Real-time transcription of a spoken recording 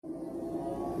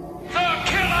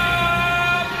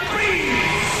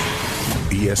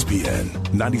ESPN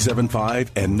 97.5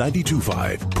 and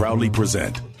 92.5 proudly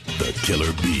present the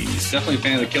Killer Bees. Definitely a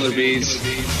fan of the Killer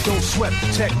Bees. Don't sweat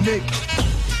the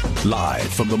technique.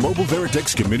 Live from the Mobile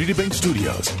Veritex Community Bank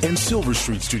Studios and Silver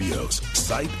Street Studios,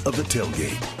 site of the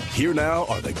Tailgate. Here now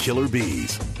are the Killer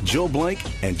Bees, Joe Blank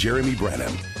and Jeremy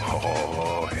Branham.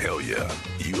 Oh, hell yeah.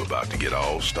 You about to get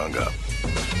all stung up.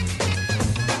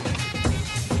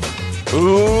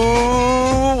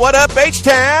 Ooh, what up,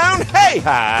 H-Town? Hey,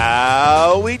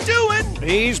 how we doing?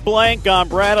 He's Blank, I'm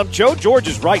Branham. Joe George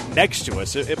is right next to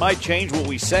us. It might change what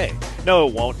we say. No,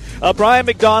 it won't. Brian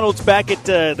McDonald's back at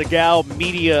the Gal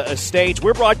Media Estates.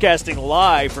 We're broadcasting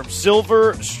live from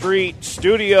Silver Street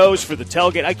Studios for the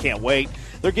Tailgate. I can't wait.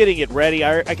 They're getting it ready.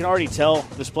 I can already tell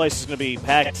this place is going to be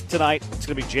packed tonight. It's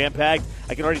going to be jam-packed.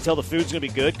 I can already tell the food's going to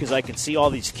be good because I can see all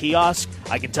these kiosks.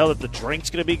 I can tell that the drink's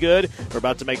going to be good. We're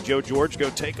about to make Joe George go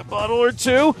take a bottle or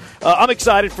two. I'm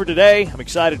excited for today. I'm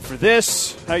excited for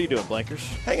this. How you doing, Blankers?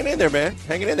 Hanging in there, man.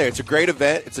 Hanging in there. It's a great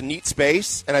event. It's a neat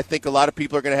space, and I think a lot of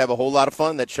people are going to have a whole lot of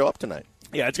fun that show up tonight.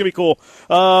 Yeah, it's going to be cool.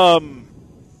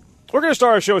 We're going to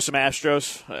start our show with some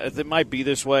Astros. It might be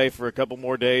this way for a couple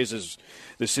more days as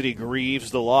the city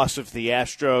grieves the loss of the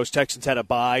Astros. Texans had a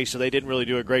bye, so they didn't really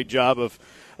do a great job of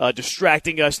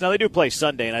distracting us. Now, they do play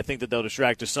Sunday, and I think that they'll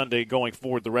distract us Sunday going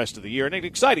forward the rest of the year. And an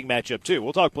exciting matchup, too.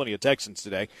 We'll talk plenty of Texans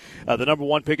today. The number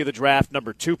 1 pick of the draft,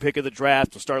 number 2 pick of the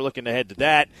draft. We'll start looking ahead to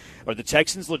that. Are the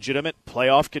Texans legitimate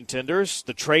playoff contenders?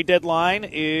 The trade deadline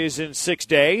is in 6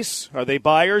 days. Are they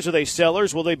buyers? Are they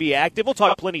sellers? Will they be active? We'll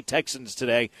talk plenty Texans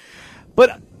today.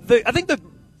 But I think the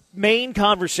main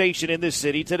conversation in this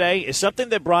city today is something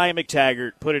that Brian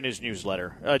McTaggart put in his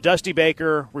newsletter. Dusty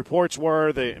Baker, reports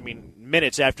were,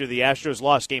 minutes after the Astros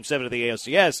lost Game 7 of the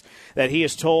ALCS, that he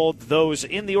has told those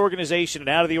in the organization and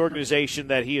out of the organization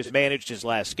that he has managed his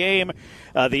last game.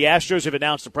 The Astros have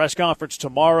announced a press conference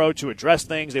tomorrow to address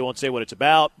things. They won't say what it's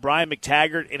about. Brian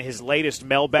McTaggart, in his latest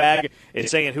mailbag, is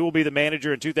saying who will be the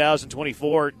manager in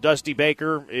 2024. Dusty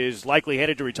Baker is likely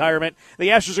headed to retirement. The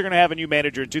Astros are going to have a new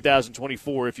manager in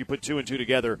 2024 if you put 2 and 2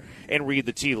 together and read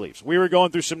the tea leaves. We were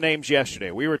going through some names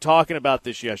yesterday. We were talking about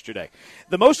this yesterday.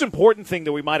 The most important thing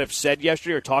that we might have said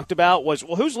yesterday or talked about was,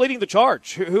 well, who's leading the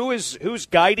charge? Who's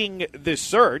guiding this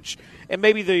search? And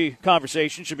maybe the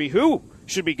conversation should be who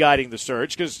should be guiding the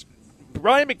search, because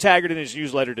Brian McTaggart in his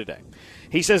newsletter today,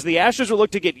 he says the Astros will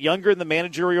look to get younger in the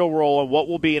managerial role and what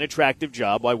will be an attractive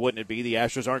job. Why wouldn't it be? The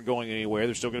Astros aren't going anywhere.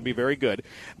 They're still going to be very good.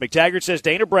 McTaggart says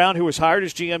Dana Brown, who was hired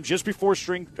as GM just before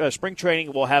spring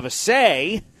training, will have a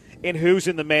say in who's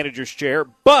in the manager's chair,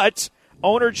 but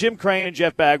owner Jim Crane and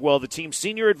Jeff Bagwell, the team's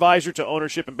senior advisor to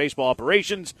ownership and baseball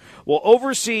operations, will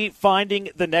oversee finding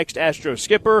the next Astro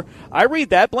skipper. I read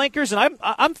that, Blankers, and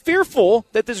I'm fearful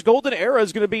that this golden era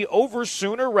is going to be over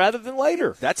sooner rather than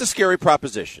later. That's a scary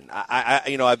proposition.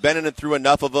 I've been in and through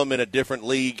enough of them in a different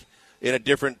league, in a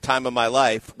different time of my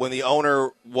life, when the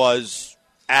owner was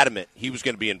adamant he was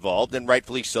going to be involved, and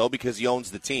rightfully so because he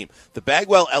owns the team. The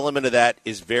Bagwell element of that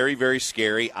is very, very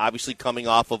scary, obviously coming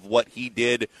off of what he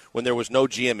did when there was no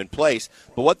GM in place.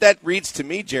 But what that reads to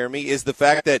me, Jeremy, is the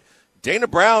fact that Dana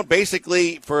Brown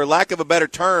basically, for lack of a better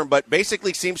term, but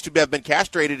basically seems to have been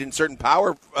castrated in certain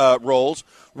power roles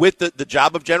with the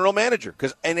job of general manager.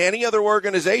 Because in any other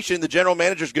organization, the general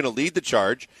manager is going to lead the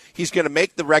charge. He's going to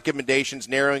make the recommendations,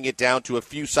 narrowing it down to a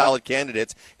few solid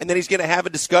candidates, and then he's going to have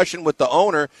a discussion with the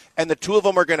owner, and the two of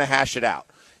them are going to hash it out.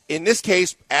 In this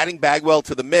case, adding Bagwell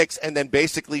to the mix and then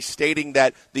basically stating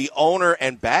that the owner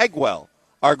and Bagwell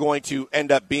are going to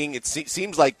end up being, it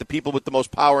seems like, the people with the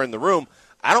most power in the room.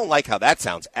 I don't like how that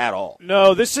sounds at all.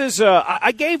 No, this is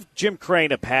I gave Jim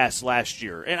Crane a pass last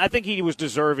year, and I think he was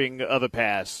deserving of a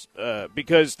pass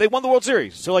because they won the World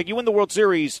Series. So, you win the World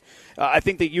Series, I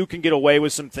think that you can get away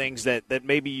with some things that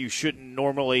maybe you shouldn't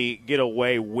normally get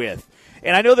away with.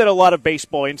 And I know that a lot of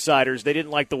baseball insiders, they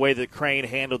didn't like the way that Crane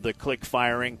handled the click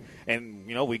firing, and,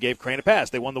 we gave Crane a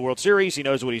pass. They won the World Series. He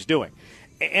knows what he's doing.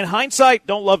 In hindsight,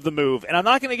 don't love the move, and I'm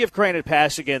not going to give Crane a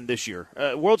pass again this year.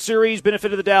 World Series,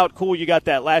 benefit of the doubt, cool, you got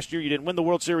that last year. You didn't win the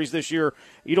World Series this year.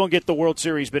 You don't get the World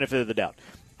Series benefit of the doubt.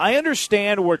 I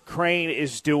understand what Crane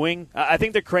is doing. I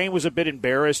think that Crane was a bit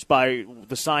embarrassed by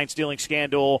the sign-stealing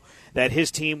scandal, that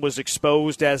his team was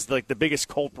exposed as the biggest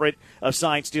culprit of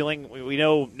sign-stealing. We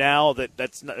know now that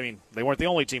that's not, they weren't the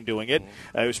only team doing it.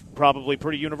 It was probably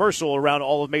pretty universal around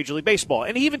all of Major League Baseball.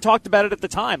 And he even talked about it at the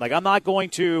time. I'm not going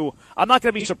to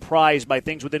be surprised by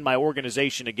things within my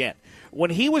organization again.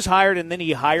 When he was hired and then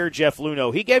he hired Jeff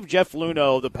Luhnow, he gave Jeff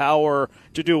Luhnow the power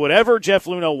to do whatever Jeff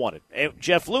Luhnow wanted. And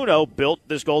Jeff Luhnow built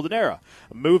this golden era.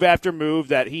 Move after move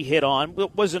that he hit on,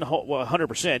 wasn't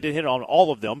 100%, didn't hit on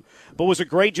all of them, but was a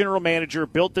great general manager,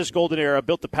 built this golden era,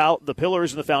 built the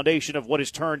pillars and the foundation of what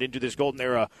has turned into this golden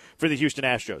era for the Houston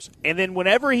Astros. And then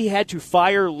whenever he had to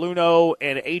fire Luhnow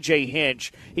and A.J.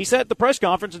 Hinch, he said at the press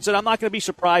conference and said, I'm not going to be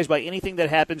surprised by anything that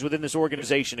happens within this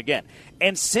organization again.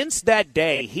 And since that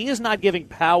day, he is not giving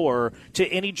power to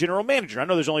any general manager. I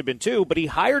know there's only been 2, but he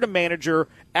hired a manager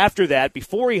after that,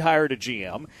 before he hired a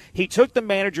GM. He took the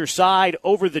manager's side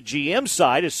over the GM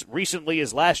side as recently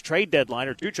as last trade deadline,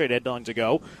 or 2 trade deadlines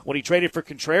ago, when he traded for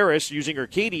Contreras using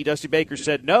Urquidy. Dusty Baker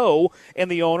said no, and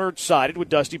the owner sided with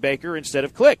Dusty Baker instead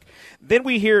of Click. Then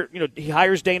we hear, he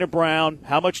hires Dana Brown.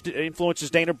 How much influence does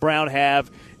Dana Brown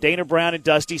have? Dana Brown and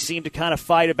Dusty seem to kind of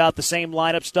fight about the same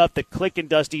lineup stuff that Click and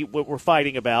Dusty were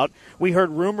fighting about. We heard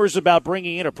rumors about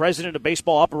bringing in a president of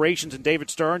baseball operations in David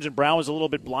Stearns, and Brown was a little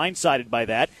bit blindsided by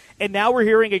that. And now we're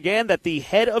hearing again that the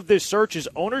head of this search is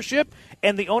ownership,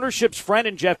 and the ownership's friend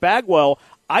in Jeff Bagwell.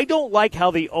 I don't like how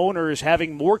the owner is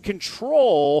having more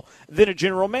control than a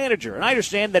general manager. And I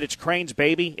understand that it's Crane's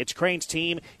baby, it's Crane's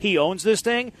team, he owns this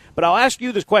thing. But I'll ask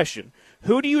you this question.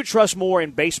 Who do you trust more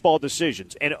in baseball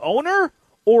decisions, an owner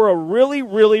or a really,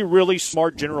 really, really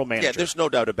smart general manager? Yeah, there's no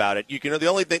doubt about it. The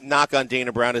only knock on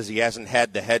Dana Brown is he hasn't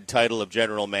had the head title of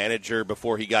general manager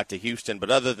before he got to Houston. But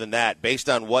other than that, based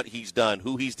on what he's done,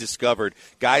 who he's discovered,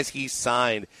 guys he's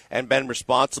signed and been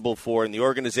responsible for, and the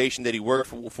organization that he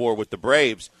worked for with the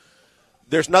Braves,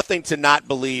 there's nothing to not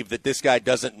believe that this guy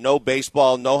doesn't know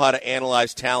baseball, know how to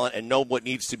analyze talent, and know what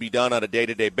needs to be done on a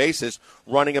day-to-day basis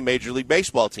running a Major League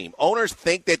Baseball team. Owners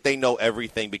think that they know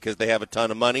everything because they have a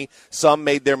ton of money. Some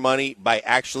made their money by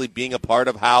actually being a part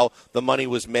of how the money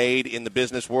was made in the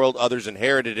business world. Others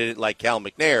inherited it, like Cal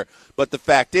McNair. But the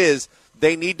fact is,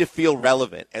 they need to feel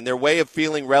relevant, and their way of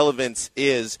feeling relevance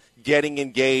is getting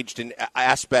engaged in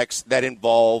aspects that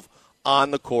involve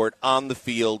on the court, on the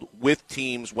field, with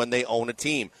teams when they own a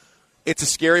team. It's a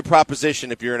scary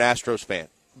proposition if you're an Astros fan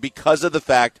because of the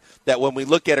fact that when we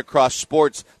look at across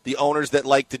sports, the owners that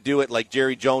like to do it, like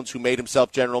Jerry Jones, who made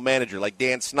himself general manager, like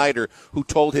Dan Snyder, who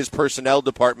told his personnel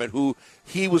department who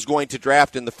he was going to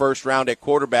draft in the first round at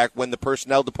quarterback when the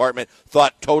personnel department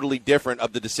thought totally different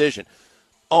of the decision.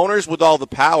 Owners with all the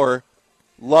power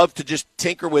love to just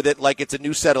tinker with it like it's a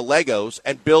new set of Legos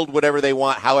and build whatever they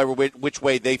want, however, which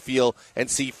way they feel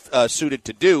and see suited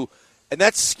to do. And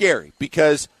that's scary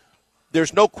because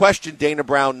there's no question Dana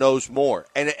Brown knows more.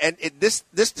 And this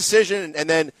decision and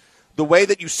then the way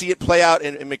that you see it play out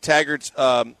in McTaggart's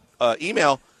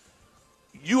email,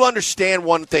 you understand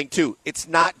one thing, too. It's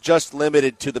not just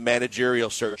limited to the managerial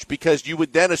search because you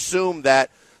would then assume that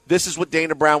this is what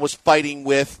Dana Brown was fighting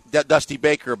with Dusty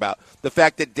Baker about. The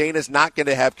fact that Dana's not going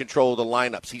to have control of the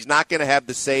lineups. He's not going to have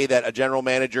the say that a general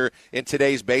manager in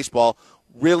today's baseball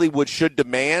really should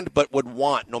demand but would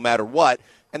want no matter what.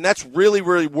 And that's really,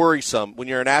 really worrisome when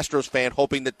you're an Astros fan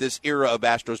hoping that this era of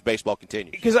Astros baseball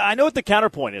continues. Because I know what the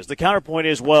counterpoint is. The counterpoint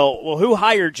is, well, who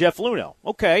hired Jeff Luhnow?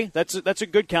 Okay, that's a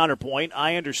good counterpoint.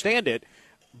 I understand it.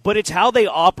 But it's how they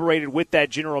operated with that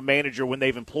general manager when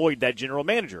they've employed that general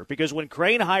manager. Because when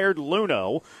Crane hired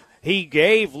Luhnow, he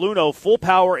gave Luhnow full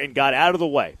power and got out of the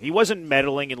way. He wasn't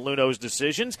meddling in Luhnow's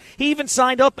decisions. He even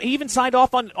signed off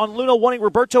on Luhnow wanting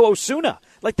Roberto Osuna.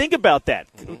 Like, think about that.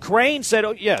 Crane said,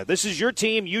 oh, yeah, this is your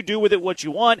team. You do with it what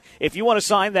you want. If you want to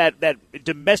sign that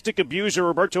domestic abuser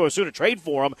Roberto Osuna trade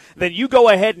for him, then you go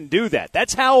ahead and do that.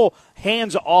 That's how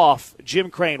hands-off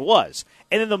Jim Crane was.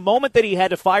 And then the moment that he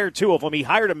had to fire 2 of them, he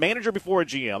hired a manager before a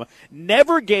GM,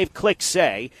 never gave Click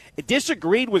say,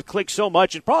 disagreed with Click so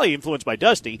much, and probably influenced by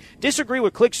Dusty, disagreed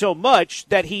with Click so much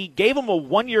that he gave him a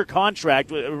 1-year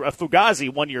contract, a Fugazi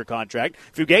 1-year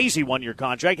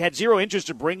contract, had zero interest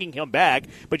in bringing him back,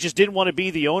 but just didn't want to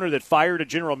be the owner that fired a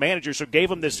general manager, so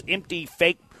gave him this empty,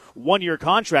 fake 1-year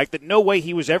contract that no way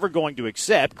he was ever going to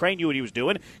accept. Crane knew what he was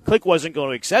doing. Click wasn't going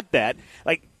to accept that.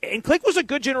 And Click was a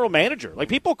good general manager.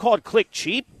 People called Click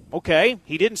cheap. Okay,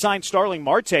 he didn't sign Starling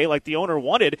Marte like the owner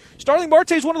wanted. Starling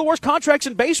Marte is one of the worst contracts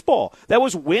in baseball. That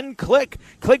was when Click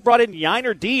brought in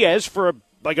Yainer Diaz for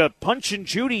a punch and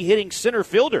Judy hitting center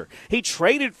fielder. He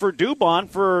traded for Dubon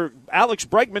for Alex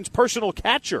Bregman's personal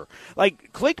catcher.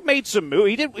 Click made some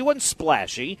moves. He wasn't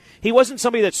splashy. He wasn't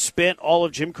somebody that spent all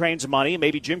of Jim Crane's money.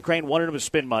 Maybe Jim Crane wanted him to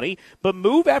spend money. But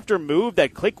move after move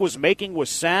that Click was making was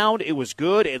sound. It was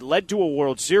good. It led to a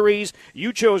World Series.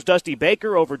 You chose Dusty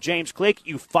Baker over James Click.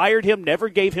 You fired him, never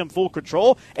gave him full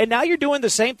control. And now you're doing the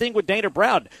same thing with Dana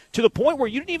Brown to the point where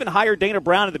you didn't even hire Dana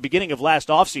Brown at the beginning of last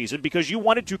offseason because you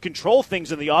wanted to control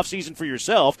things in the offseason for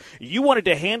yourself. You wanted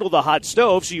to handle the hot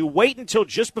stove, so you wait until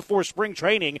just before before spring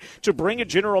training to bring a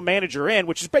general manager in,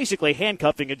 which is basically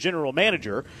handcuffing a general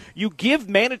manager. You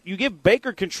give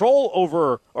Baker control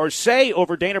over or say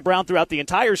over Dana Brown throughout the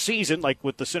entire season, like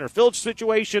with the center field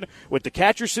situation, with the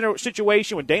catcher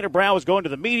situation, when Dana Brown was going to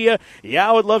the media. Yeah,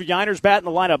 I would love Yiner's bat in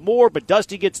the lineup more, but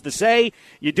Dusty gets the say.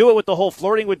 You do it with the whole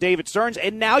flirting with David Stearns,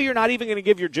 and now you're not even going to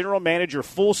give your general manager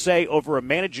full say over a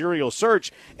managerial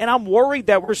search. And I'm worried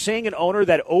that we're seeing an owner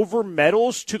that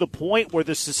over-meddles to the point where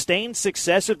the sustained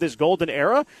success of this golden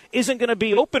era isn't going to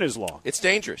be open as long. It's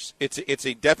dangerous. It's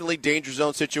a definitely danger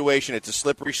zone situation. It's a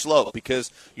slippery slope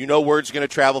because you know word's going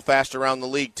to travel fast around the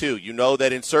league, too. You know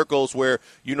that in circles where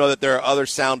you know that there are other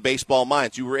sound baseball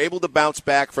minds. You were able to bounce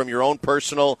back from your own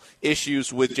personal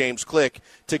issues with James Click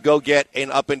to go get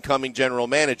an up-and-coming general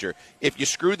manager. If you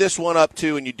screw this one up,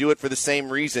 too, and you do it for the same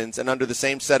reasons and under the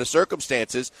same set of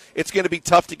circumstances, it's going to be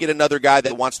tough to get another guy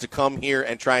that wants to come here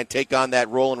and try and take on that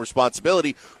role and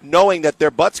responsibility, knowing that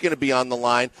their butt's going to be on the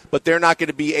line, but they're not going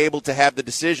to be able to have the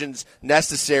decisions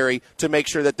necessary to make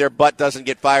sure that their butt doesn't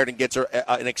get fired and gets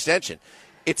an extension.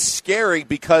 It's scary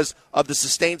because of the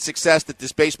sustained success that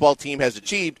this baseball team has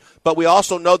achieved, but we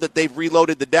also know that they've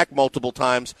reloaded the deck multiple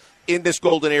times in this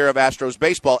golden era of Astros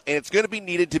baseball, and it's going to be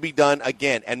needed to be done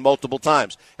again and multiple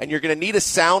times. And you're going to need a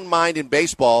sound mind in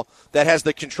baseball that has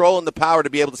the control and the power to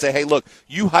be able to say, hey, look,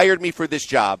 you hired me for this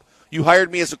job. You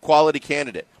hired me as a quality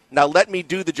candidate. Now let me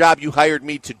do the job you hired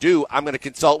me to do. I'm going to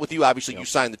consult with you. Obviously, you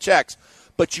sign the checks.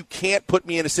 But you can't put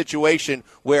me in a situation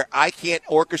where I can't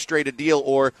orchestrate a deal.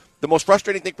 Or the most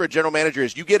frustrating thing for a general manager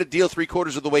is you get a deal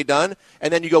 3/4 of the way done,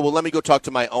 and then you go, well, let me go talk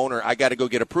to my owner. I got to go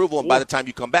get approval, and by the time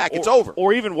you come back, it's over.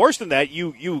 Or even worse than that,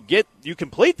 you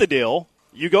complete the deal,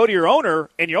 you go to your owner,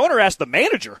 and your owner asks the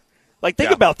manager. Like,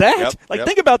 think about that.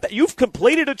 Think about that. You've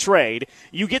completed a trade.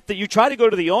 You try to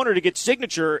go to the owner to get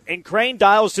signature, and Crane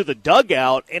dials to the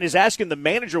dugout and is asking the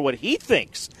manager what he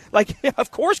thinks. Like,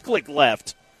 of course, Click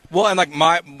left. Well, and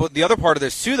but the other part of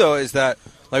this too, though, is that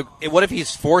like, what if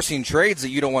he's forcing trades that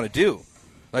you don't want to do?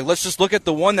 Like, let's just look at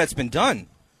the one that's been done.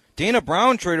 Dana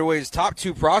Brown traded away his top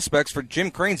 2 prospects for Jim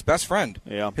Crane's best friend,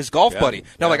 his golf buddy.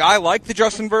 Now, I like the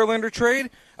Justin Verlander trade.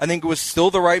 I think it was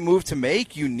still the right move to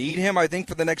make. You need him, I think,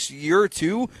 for the next year or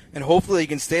two, and hopefully he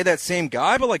can stay that same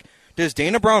guy. But, does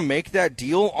Dana Brown make that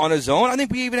deal on his own? I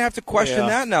think we even have to question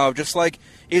that now. Just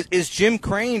is Jim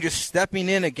Crane just stepping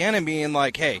in again and being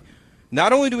like, hey,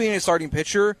 not only do we need a starting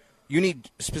pitcher, you need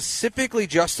specifically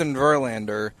Justin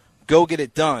Verlander. Go get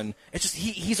it done. It's just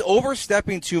he's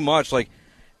overstepping too much. They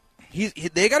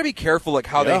got to be careful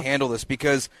how they handle this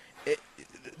because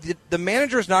the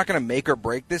manager is not going to make or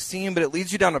break this team, but it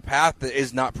leads you down a path that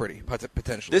is not pretty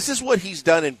potentially. This is what he's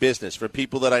done in business for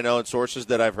people that I know and sources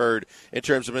that I've heard in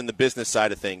terms of in the business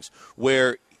side of things,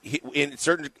 where in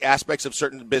certain aspects of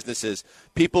certain businesses,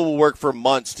 people will work for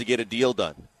months to get a deal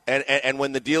done. And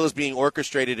when the deal is being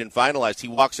orchestrated and finalized, he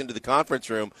walks into the conference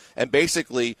room and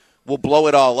basically will blow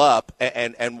it all up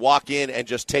and walk in and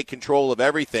just take control of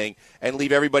everything and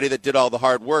leave everybody that did all the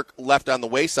hard work left on the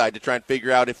wayside to try and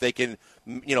figure out if they can,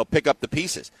 pick up the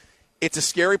pieces. It's a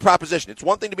scary proposition. It's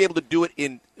one thing to be able to do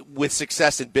it with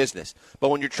success in business, but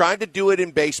when you're trying to do it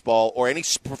in baseball or any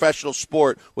professional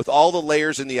sport with all the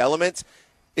layers and the elements,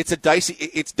 it's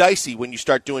dicey when you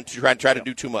start try to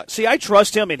do too much. See, I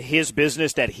trust him in his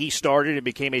business that he started and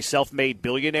became a self-made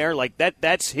billionaire.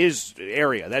 That's his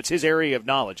area. That's his area of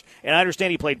knowledge. And I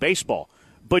understand he played baseball.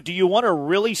 But do you want a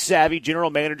really savvy general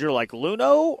manager like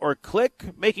Luno or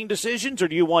Click making decisions, or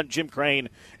do you want Jim Crane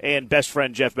and best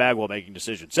friend Jeff Bagwell making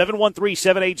decisions?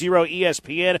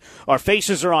 713-780-ESPN. Our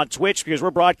faces are on Twitch because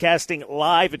we're broadcasting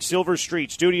live at Silver Street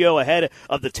Studio ahead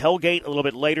of the Tailgate a little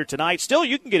bit later tonight. Still,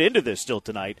 you can get into this still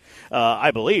tonight,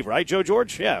 I believe, right, Joe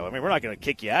George? Yeah, we're not going to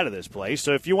kick you out of this place.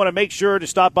 So if you want to make sure to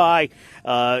stop by,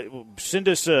 send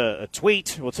us a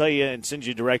tweet. We'll tell you and send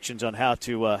you directions on how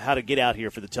to get out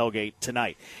here for the Tailgate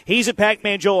tonight. He's at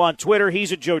Pac-Man Joe on Twitter.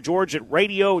 He's at Joe George at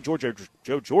Radio. Joe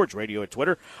George Radio at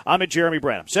Twitter. I'm at Jeremy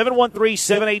Branham.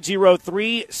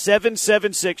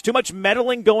 713-780-3776. Too much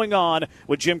meddling going on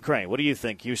with Jim Crane. What do you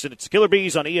think, Houston? It's Killer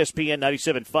Bees on ESPN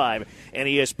 97.5 and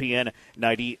ESPN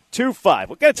 92.5.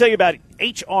 We've got to tell you about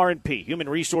HR&P, Human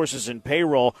Resources and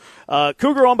Payroll.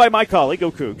 Cougar owned by my colleague,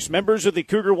 Go Cougs. Members of the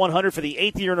Cougar 100 for the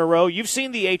 8th year in a row. You've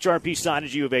seen the HR&P sign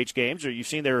at U of H games, or you've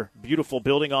seen their beautiful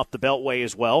building off the Beltway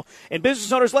as well. And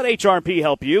business owners, let HR&P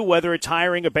help you, whether it's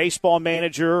hiring a baseball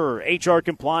manager or HR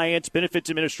compliance, benefits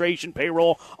administration,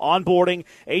 payroll, onboarding.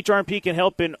 HR&P can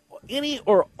help in any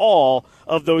or all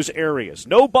of those areas.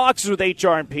 No boxes with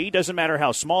HR&P. Doesn't matter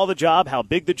how small the job, how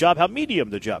big the job, how medium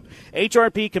the job.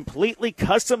 HR&P completely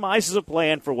customizes a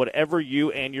plan for whatever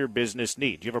you and your business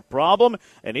need. Do you have a problem,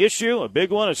 an issue, a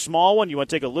big one, a small one? You want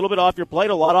to take a little bit off your plate,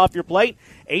 a lot off your plate?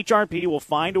 HR&P will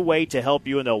find a way to help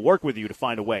you, and they'll work with you to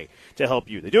find a way to help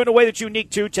you. They do it in a way that's unique,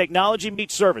 too. Technology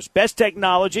meets service. Best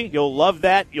technology. You'll love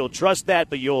that. You'll trust that,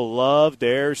 but you'll love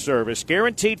their service.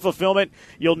 Guaranteed fulfillment.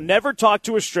 You'll never talk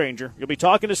to a stranger. You'll be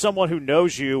talking to someone who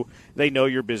knows you. They know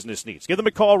your business needs. Give them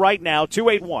a call right now,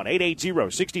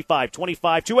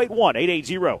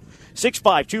 281-880-6525,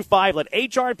 281-880-6525. Let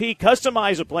HRP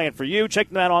customize a plan for you. Check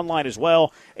them out online as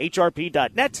well,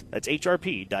 hrp.net. That's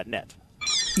hrp.net.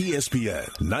 ESPN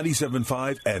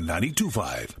 97.5 and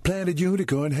 92.5. Planet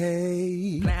Unicorn,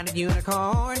 hey. Planet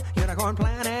Unicorn, Unicorn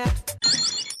Planet.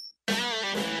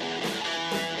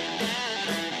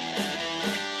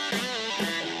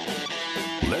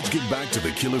 Let's get back to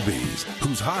the Killer Bees,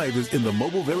 whose hive is in the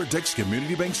Mobile Veritex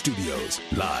Community Bank Studios,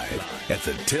 live at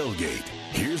the Tailgate.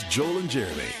 Here's Joel and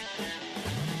Jeremy.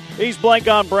 He's Blank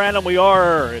on Branham. We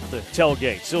are at the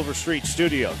Tailgate, Silver Street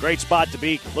Studio. Great spot to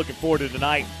be. Looking forward to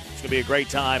tonight. It's going to be a great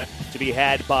time to be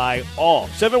had by all.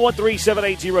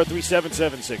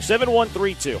 713-780-3776.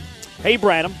 7132. Hey,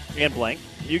 Branham and Blank.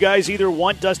 You guys either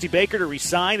want Dusty Baker to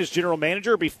resign as general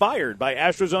manager or be fired by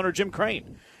Astros owner Jim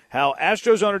Crane. How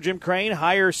Astros owner Jim Crane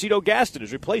hire Cito Gaston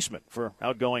as replacement for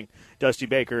outgoing Dusty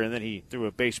Baker, and then he threw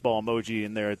a baseball emoji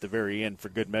in there at the very end for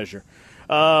good measure.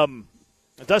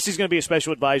 Dusty's going to be a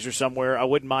special advisor somewhere. I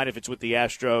wouldn't mind if it's with the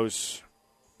Astros.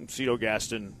 Cito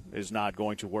Gaston is not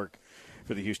going to work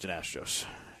for the Houston Astros.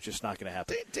 It's just not going to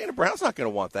happen. Dana Brown's not going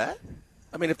to want that.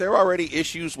 I mean, if there are already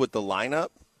issues with the lineup,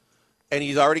 and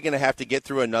he's already going to have to get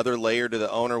through another layer to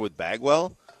the owner with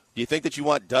Bagwell, do you think that you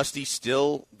want Dusty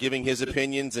still giving his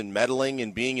opinions and meddling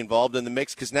and being involved in the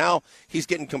mix? Because now he's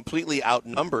getting completely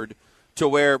outnumbered to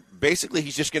where basically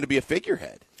he's just going to be a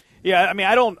figurehead. Yeah, I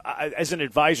mean, as an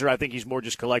advisor, I think he's more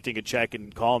just collecting a check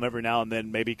and call him every now and then,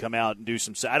 maybe come out and do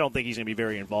some. I don't think he's going to be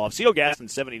very involved. Cito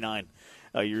Gaston's 79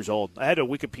 years old. I had to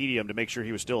Wikipedia him to make sure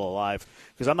he was still alive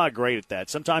because I'm not great at that.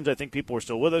 Sometimes I think people are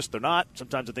still with us. They're not.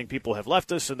 Sometimes I think people have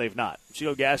left us, and they've not.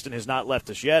 Cito Gaston has not left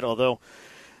us yet, although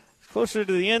closer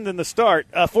to the end than the start.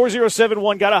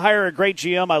 4071, got to hire a great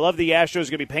GM. I love the Astros. It's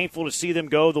going to be painful to see them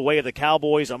go the way of the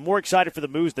Cowboys. I'm more excited for the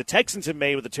moves the Texans have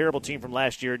made with a terrible team from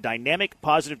last year. Dynamic,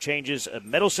 positive changes. A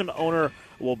meddlesome owner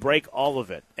will break all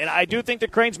of it. And I do think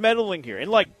that Crane's meddling here. And,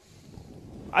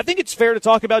 I think it's fair to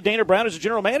talk about Dana Brown as a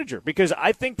general manager because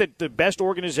I think that the best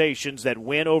organizations that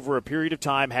win over a period of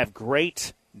time have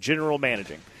great general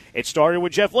managing. It started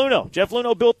with Jeff Luhnow. Jeff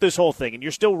Luhnow built this whole thing, and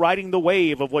you're still riding the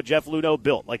wave of what Jeff Luhnow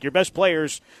built. Like, your best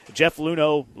players, Jeff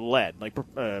Luhnow led. Like,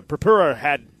 Purpura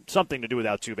had something to do with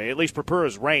Altuve. At least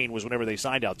Purpura's reign was whenever they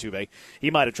signed Altuve. He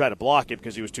might have tried to block it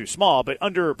because he was too small, but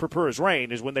under Purpura's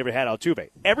reign is when they had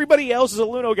Altuve. Everybody else is a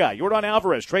Luhnow guy. Yordan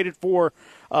Alvarez traded for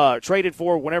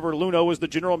whenever Luhnow was the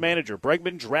general manager.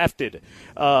 Bregman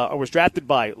was drafted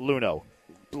by Luhnow.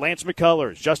 Lance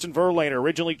McCullers, Justin Verlander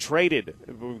originally traded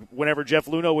whenever Jeff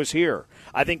Luhnow was here.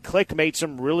 I think Click made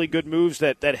some really good moves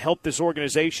that helped this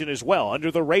organization as well,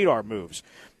 under-the-radar moves.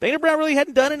 Dana Brown really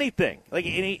hadn't done anything.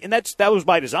 And that was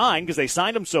by design because they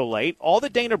signed him so late. All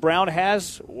that Dana Brown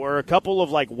has were a couple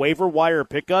of waiver wire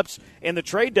pickups and the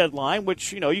trade deadline,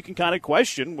 which you can kind of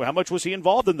question how much was he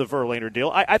involved in the Verlander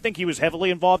deal. I think he was heavily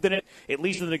involved in it, at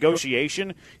least in the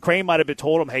negotiation. Crane might have been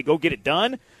told him, hey, go get it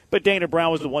done. But Dana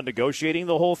Brown was the one negotiating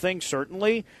the whole thing,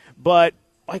 certainly. But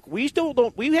we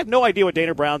have no idea what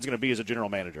Dana Brown's going to be as a general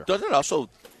manager. Doesn't it also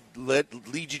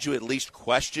lead you to at least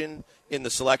question in the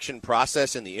selection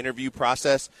process, in the interview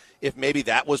process, if maybe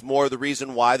that was more the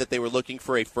reason why that they were looking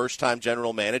for a first-time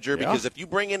general manager? Yeah. Because if you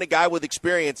bring in a guy with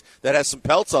experience that has some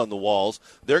pelts on the walls,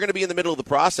 they're going to be in the middle of the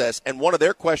process, and one of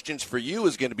their questions for you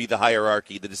is going to be the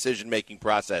hierarchy, the decision-making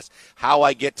process, how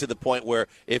I get to the point where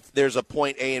if there's a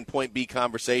point A and point B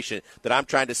conversation that I'm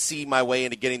trying to see my way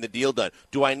into getting the deal done,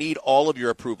 do I need all of your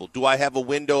approval? Do I have a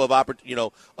window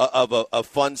of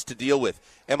funds to deal with?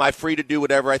 Am I free to do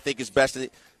whatever I think is best?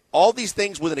 All these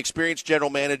things with an experienced general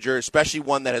manager, especially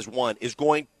one that has won,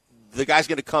 the guy's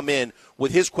going to come in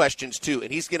with his questions too, and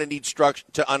he's going to need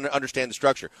to understand the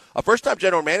structure. A first-time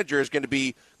general manager is going to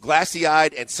be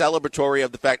glassy-eyed and celebratory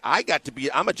of the fact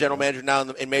I'm a general manager now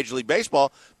in Major League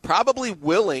Baseball, probably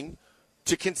willing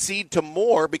to concede to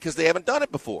more because they haven't done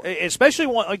it before. Especially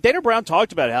Dana Brown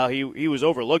talked about how he was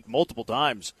overlooked multiple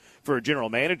times for a general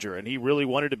manager, and he really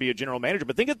wanted to be a general manager.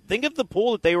 But think of the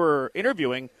pool that they were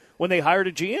interviewing when they hired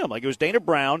a GM. Like, it was Dana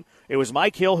Brown, it was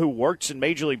Mike Hill, who works in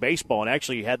Major League Baseball and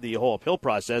actually had the whole appeal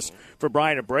process for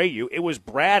Brian Abreu. It was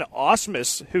Brad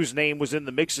Ausmus, whose name was in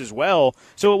the mix as well.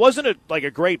 So it wasn't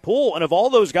a great pool. And of all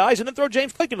those guys, and then throw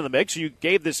James Click into the mix, you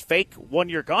gave this fake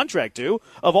one-year contract to.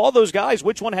 Of all those guys,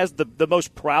 which one has the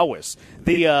most prowess?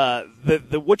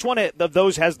 Which one of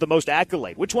those has the most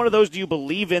accolade? Which one of those do you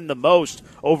believe in the most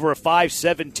over a 5,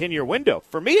 7, 10-year window?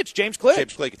 For me, it's James Click.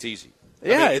 James Click, it's easy.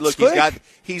 Yeah, I mean, look,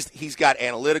 he's got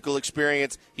analytical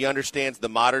experience. He understands the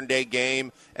modern day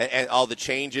game and all the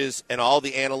changes and all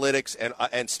the analytics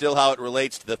and still how it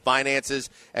relates to the finances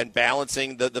and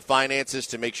balancing the finances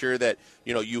to make sure that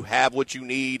you have what you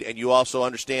need, and you also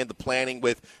understand the planning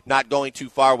with not going too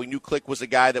far. We knew Click was a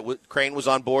guy that Crane was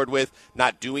on board with,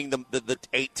 not doing the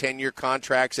 8-10-year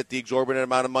contracts at the exorbitant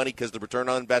amount of money because the return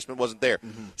on investment wasn't there.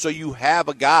 Mm-hmm. So you have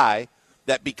a guy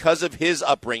that, because of his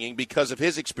upbringing, because of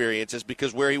his experiences,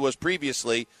 because where he was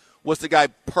previously, was the guy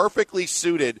perfectly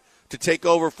suited to take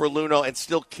over for Luno and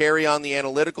still carry on the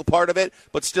analytical part of it,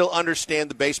 but still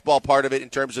understand the baseball part of it in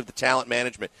terms of the talent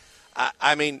management.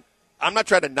 I mean, I'm not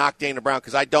trying to knock Dana Brown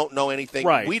because I don't know anything.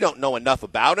 Right. We don't know enough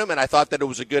about him, and I thought that it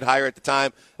was a good hire at the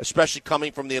time, especially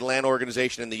coming from the Atlanta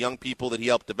organization and the young people that he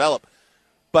helped develop.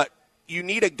 But you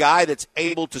need a guy that's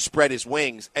able to spread his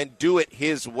wings and do it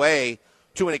his way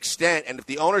to an extent, and if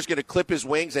the owner's going to clip his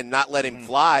wings and not let him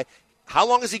fly, how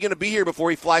long is he going to be here before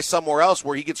he flies somewhere else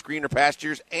where he gets greener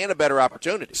pastures and a better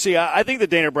opportunity? See, I think that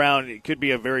Dana Brown could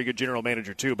be a very good general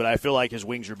manager too, but I feel like his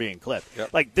wings are being clipped.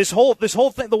 Yep. Like this whole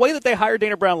thing, the way that they hired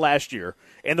Dana Brown last year,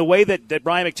 and the way that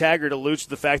Brian McTaggart alludes to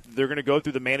the fact that they're going to go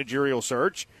through the managerial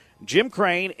search. Jim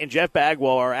Crane and Jeff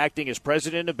Bagwell are acting as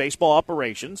president of baseball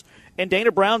operations, and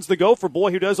Dana Brown's the gopher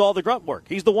boy who does all the grunt work.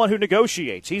 He's the one who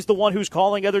negotiates. He's the one who's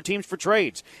calling other teams for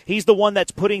trades. He's the one that's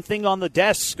putting things on the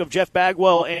desk of Jeff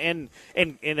Bagwell and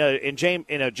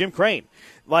Jim Crane.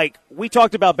 Like, we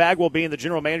talked about Bagwell being the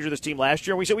general manager of this team last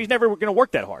year, and we said he's never going to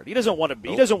work that hard. He doesn't want to.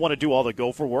 He doesn't want to do all the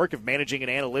gopher work of managing an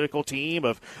analytical team,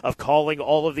 of calling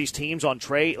all of these teams on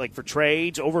trade, like for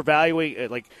trades,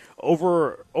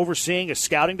 overseeing a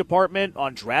scouting department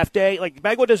on draft day. Like,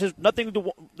 Bagwell has nothing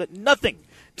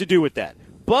to do with that.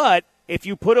 But if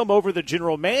you put him over the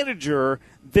general manager,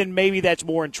 then maybe that's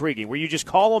more intriguing, where you just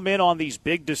call him in on these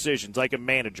big decisions, like a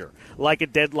manager, like a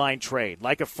deadline trade,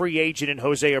 like a free agent in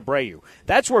Jose Abreu.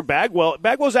 That's where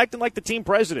Bagwell's acting like the team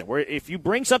president, where if you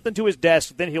bring something to his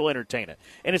desk, then he'll entertain it.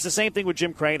 And it's the same thing with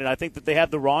Jim Crane, and I think that they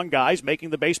have the wrong guys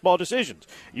making the baseball decisions.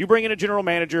 You bring in a general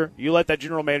manager, you let that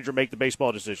general manager make the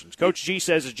baseball decisions. Coach G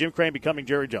says, is Jim Crane becoming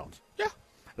Jerry Jones? Yeah.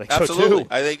 Absolutely. So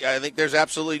I think there's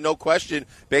absolutely no question,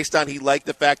 based on he liked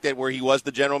the fact that where he was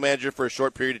the general manager for a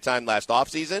short period of time last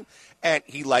offseason, and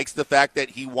he likes the fact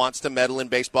that he wants to meddle in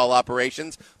baseball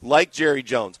operations like Jerry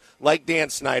Jones, like Dan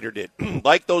Snyder did,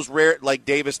 like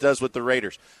Davis does with the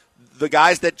Raiders. The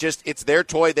guys that just, it's their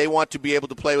toy, they want to be able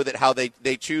to play with it how they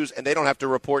choose, and they don't have to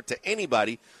report to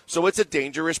anybody. So it's a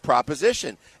dangerous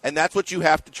proposition. And that's what you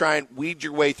have to try and weed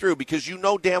your way through, because you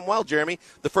know damn well, Jeremy,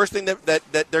 the first thing that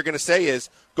they're going to say is,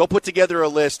 go put together a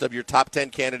list of your top 10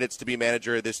 candidates to be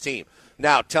manager of this team.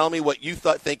 Now, tell me what you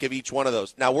think of each one of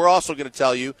those. Now, we're also going to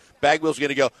tell you, Bagwell's going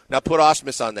to go, now put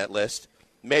Ausmus on that list.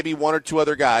 Maybe one or two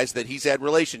other guys that he's had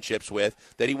relationships with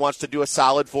that he wants to do a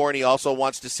solid for, and he also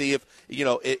wants to see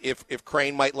if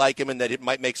Crane might like him and that it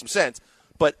might make some sense.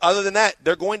 But other than that,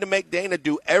 they're going to make Dana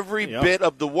do every bit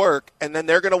of the work, and then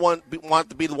they're going to want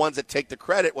to be the ones that take the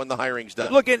credit when the hiring's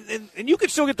done. Look, and you could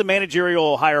still get the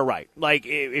managerial hire right. Like,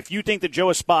 if you think that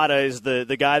Joe Espada is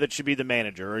the guy that should be the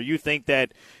manager, or you think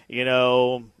that,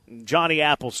 Johnny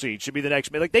Appleseed should be the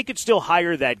next. Like, they could still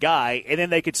hire that guy, and then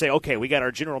they could say, okay, we got our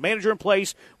general manager in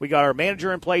place, we got our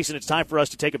manager in place, and it's time for us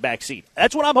to take a back seat.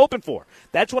 That's what I'm hoping for.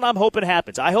 That's what I'm hoping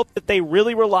happens. I hope that they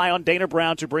really rely on Dana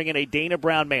Brown to bring in a Dana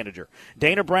Brown manager.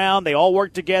 Dana Brown, they all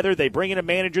work together. They bring in a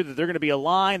manager that they're going to be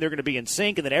aligned, they're going to be in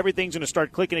sync, and then everything's going to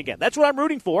start clicking again. That's what I'm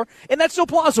rooting for, and that's still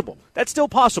plausible. That's still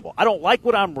possible. I don't like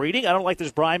what I'm reading. I don't like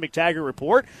this Brian McTaggart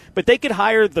report, but they could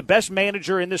hire the best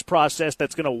manager in this process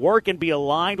that's going to work and be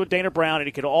aligned with Dana Brown, and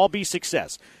it could all be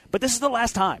success. But this is the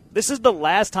last time. This is the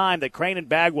last time that Crane and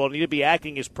Bagwell need to be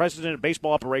acting as president of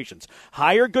baseball operations.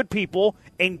 Hire good people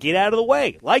and get out of the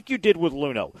way, like you did with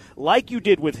Luno, like you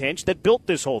did with Hinch, that built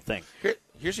this whole thing.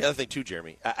 Here's the other thing, too,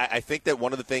 Jeremy. I think that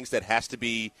one of the things that has to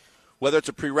be, whether it's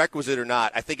a prerequisite or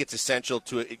not, I think it's essential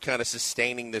to it kind of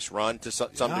sustaining this run to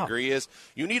some degree, is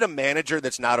you need a manager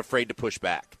that's not afraid to push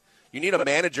back. You need a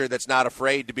manager that's not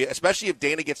afraid to be, especially if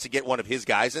Dana gets to get one of his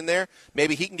guys in there,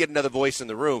 maybe he can get another voice in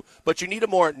the room. But you need a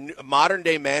more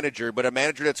modern-day manager, but a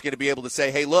manager that's going to be able to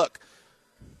say, hey, look,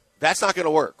 That's not going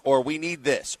to work, or we need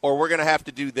this, or we're going to have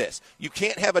to do this. You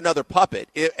can't have another puppet.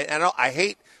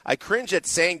 I cringe at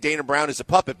saying Dana Brown is a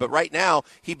puppet, but right now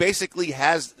he basically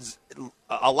has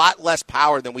a lot less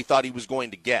power than we thought he was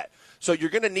going to get. So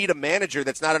you're going to need a manager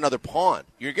that's not another pawn.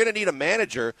 You're going to need a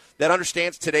manager that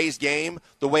understands today's game,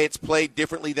 the way it's played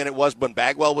differently than it was when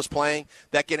Bagwell was playing,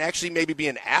 that can actually maybe be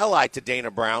an ally to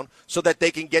Dana Brown so that they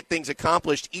can get things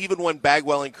accomplished even when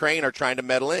Bagwell and Crane are trying to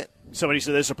meddle in. Somebody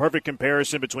said this is a perfect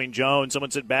comparison between Jones.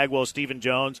 Someone said Bagwell, Stephen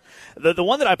Jones. The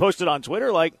one that I posted on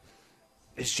Twitter, like,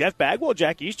 is Jeff Bagwell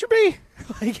Jack Easterby?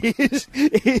 Like,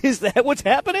 is that what's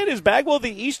happening? Is Bagwell the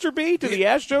Easterby to the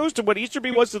Astros to what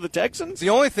Easterby was to the Texans? The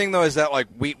only thing, though, is that like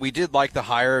we did like the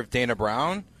hire of Dana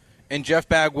Brown, and Jeff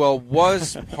Bagwell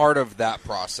was part of that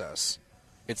process.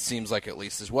 It seems like, at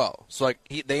least, as well. So, like,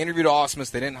 they interviewed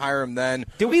Ausmus. They didn't hire him then.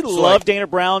 Do we love Dana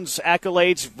Brown's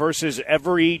accolades versus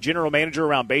every general manager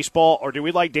around baseball, or do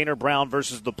we like Dana Brown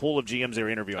versus the pool of GMs they were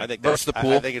interviewing? I think versus the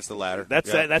pool. I think it's the latter.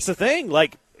 That's the thing.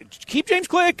 Like, keep James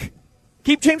Click.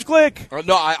 Keep James Click.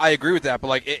 No, I agree with that. But,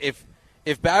 like, if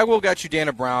Bagwell got you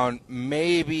Dana Brown,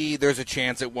 maybe there's a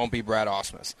chance it won't be Brad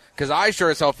Ausmus. Because I sure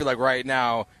as hell feel like right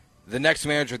now the next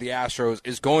manager of the Astros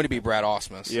is going to be Brad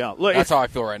Ausmus. Yeah, look, that's how I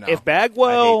feel right now. If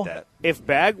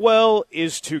Bagwell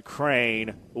is to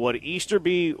Crane what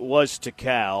Easterby was to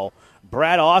Cal,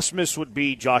 Brad Ausmus would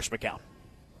be Josh McCown.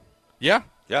 Yeah,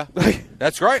 yeah,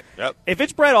 that's right. Yep. If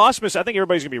it's Brad Ausmus, I think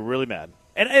everybody's going to be really mad.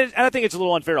 And I think it's a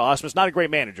little unfair to Ausmus. Not a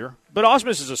great manager, but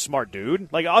Ausmus is a smart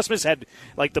dude. Like, Ausmus had,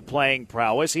 like, the playing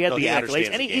prowess. He had the accolades,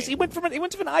 and he went from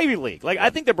an Ivy League. Like, I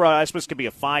think that Brad Ausmus could be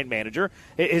a fine manager.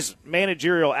 His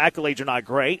managerial accolades are not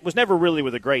great. Was never really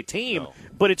with a great team,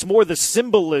 but it's more the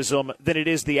symbolism than it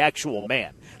is the actual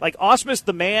man. Like, Ausmus,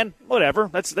 the man, whatever.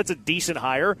 That's a decent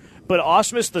hire, but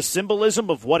Ausmus, the symbolism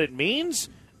of what it means,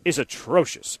 is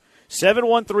atrocious.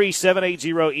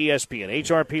 713-780-ESPN.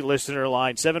 HRP listener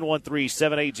line,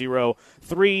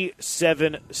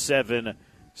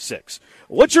 713-780-3776.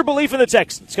 What's your belief in the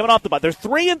Texans coming off the bye? They're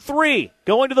 3-3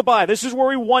 going to the bye. This is where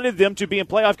we wanted them to be in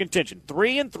playoff contention.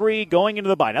 3-3 going into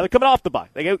the bye. Now they're coming off the bye.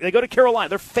 They go to Carolina.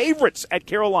 They're favorites at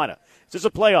Carolina. Is this a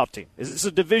playoff team? Is this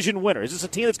a division winner? Is this a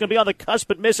team that's going to be on the cusp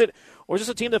but miss it? Or is this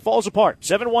a team that falls apart?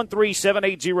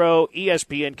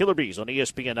 713-780-ESPN. Killer Bees on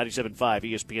ESPN 97.5,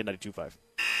 ESPN 92.5.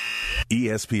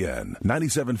 ESPN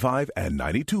 97.5 and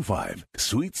 92.5.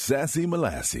 Sweet Sassy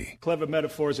Molassy. Clever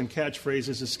metaphors and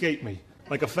catchphrases escape me,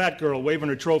 like a fat girl waving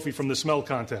her trophy from the smell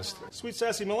contest. Sweet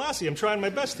Sassy Molassy, I'm trying my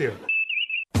best here.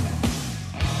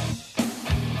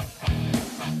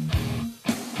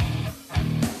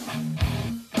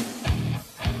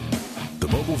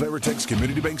 Mobile Veritex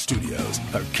Community Bank Studios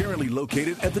are currently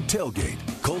located at the Tailgate,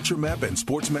 Culture Map and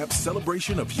Sports Map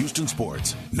celebration of Houston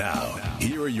sports. Now,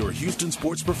 here are your Houston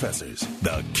sports professors,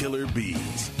 the Killer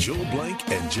Bees, Joel Blank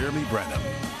and Jeremy Branham.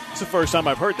 It's the first time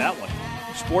I've heard that one.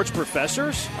 Sports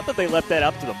professors? I thought they left that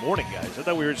up to the morning guys. I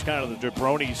thought we were just kind of the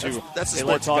jabronis who that's the they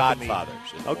sports let talk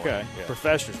godfathers. Okay, yeah.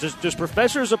 Professors. Does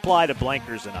professors apply to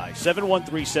Blankers and I?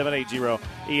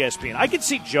 713-780-ESPN. I can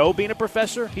see Joe being a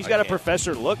professor. He's got a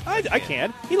professor look. I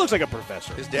can. He looks like a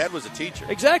professor. His dad was a teacher.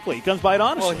 Exactly. He comes by it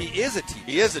honestly. Well, he is a teacher.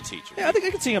 He is a teacher. Yeah, I think I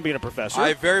can see him being a professor.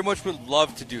 I very much would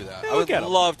love to do that. Yeah, I would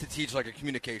love to teach like a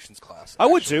communications class. I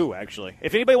would too, actually.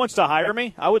 If anybody wants to hire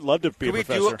me, I would love to be a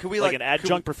professor. Could we like an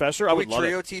adjunct professor? I would love it. Could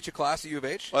we trio teach a class at U of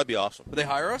H? Well, that'd be awesome. Would they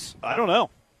hire us? I don't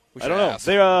know. We I should don't know. ask.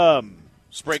 They're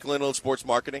sprinkle in a little sports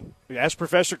marketing. Ask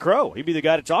Professor Crow. He'd be the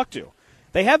guy to talk to.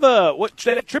 They have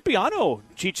Trippiano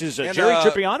teaches. Jerry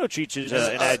Trippiano teaches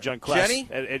an adjunct class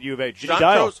at U of H. Jenny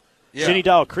Dial. Jenny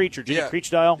Dial Creech or Jenny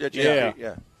Creech Dial.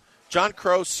 Yeah. John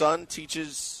Crow's son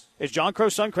teaches. Is John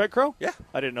Crow's son Craig Crow? Yeah.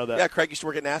 I didn't know that. Yeah, Craig used to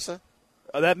work at NASA.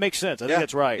 Oh, that makes sense. I think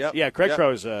that's right. Yep. Yeah, Craig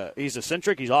Crow's he's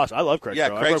eccentric. He's awesome. I love Craig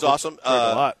Crow. Yeah, Craig's awesome. Craig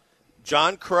a lot.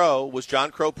 John Crow was John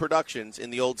Crow Productions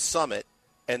in the old Summit,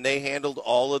 and they handled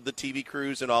all of the TV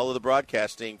crews and all of the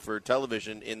broadcasting for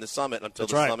television in the Summit until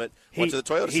Summit went to the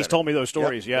Toyota Center. He's told me those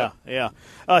stories, yeah.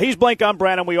 He's Blank on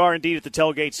Branham. We are indeed at the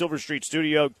Tailgate Silver Street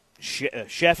Studio.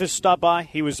 Chef has stopped by.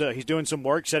 He's doing some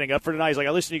work setting up for tonight. He's like,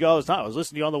 I listen to you all the time. I was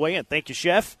listening to you on the way in. Thank you,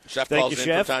 Chef. Calls in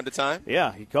from time to time.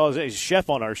 Yeah, he calls in. He's Chef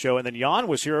on our show. And then Jan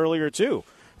was here earlier, too.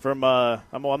 From I'm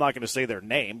not going to say their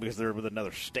name because they're with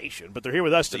another station, but they're here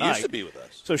with us tonight. They used to be with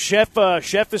us. So Chef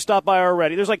has stopped by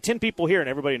already. There's like 10 people here, and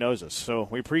everybody knows us. So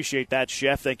we appreciate that,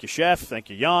 Chef. Thank you, Chef.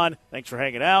 Thank you, Jan. Thanks for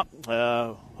hanging out.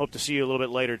 Hope to see you a little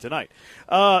bit later tonight.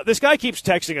 This guy keeps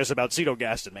texting us about Cito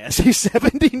Gaston, man. He's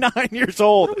 79 years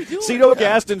old. What are we doing? Cito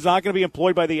Gaston's not going to be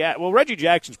employed by the well, Reggie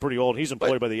Jackson's pretty old. He's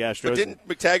employed by the Astros. But didn't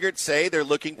McTaggart say they're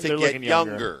looking to get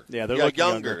younger? Yeah, they're looking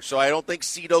younger. So I don't think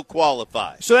Cito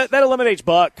qualifies. So that eliminates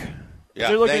Buck. Yeah,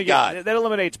 they're looking thank God. that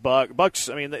eliminates Bucks.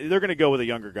 I mean, they're going to go with a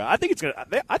younger guy. I think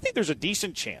I think there's a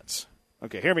decent chance.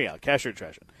 Okay, hear me out. Cash or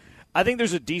trash it. I think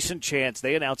there's a decent chance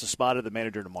they announce a spot of the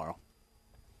manager tomorrow.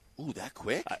 Ooh, that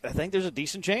quick? I think there's a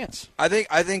decent chance. I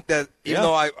think that even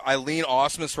though I lean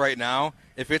Ausmus right now,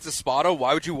 if it's a Spada,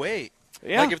 why would you wait?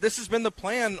 Yeah. Like if this has been the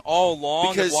plan all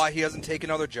along, Because and why he hasn't taken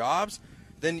other jobs,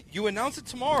 then you announce it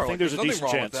tomorrow. I think there's a nothing decent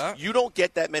wrong chance. with that. You don't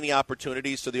get that many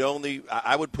opportunities, so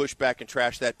I would push back and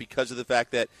trash that because of the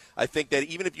fact that I think that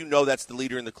even if you know that's the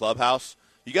leader in the clubhouse,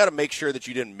 you got to make sure that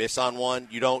you didn't miss on one.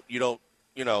 You don't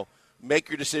make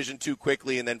your decision too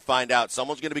quickly and then find out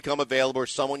someone's going to become available or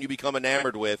someone you become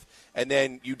enamored with, and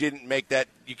then you can't make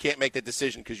that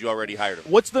decision because you already hired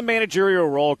him. What's the managerial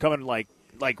role coming like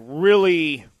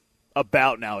really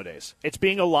about nowadays? It's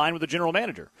being aligned with the general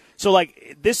manager. So,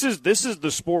 like, this is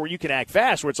the sport where you can act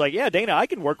fast, where it's like, yeah, Dana, I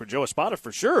can work with Joe Espada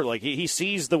for sure. Like, he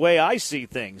sees the way I see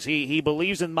things. He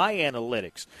believes in my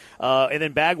analytics. And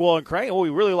then Bagwell and Crane, we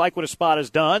really like what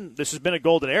Espada's done. This has been a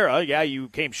golden era. Yeah, you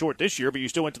came short this year, but you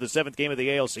still went to the 7th game of the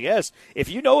ALCS. If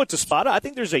you know it's Espada, I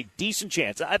think there's a decent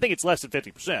chance. I think it's less than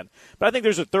 50%, but I think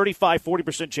there's a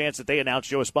 35-40% chance that they announce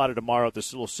Joe Espada tomorrow at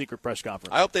this little secret press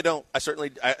conference. I hope they don't. I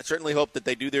certainly hope that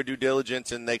they do their due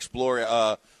diligence and they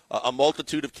explore a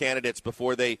multitude of candidates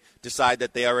before they decide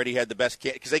that they already had the best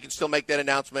candidate, because they can still make that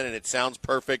announcement and it sounds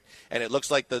perfect and it looks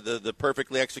like the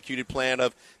perfectly executed plan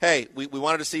of, hey, we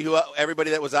wanted to see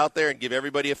everybody that was out there and give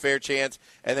everybody a fair chance,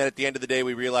 and then at the end of the day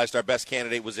we realized our best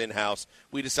candidate was in-house.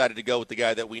 We decided to go with the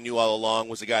guy that we knew all along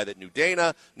was a guy that knew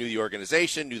Dana, knew the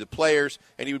organization, knew the players,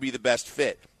 and he would be the best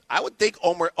fit. I would think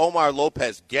Omar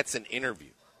Lopez gets an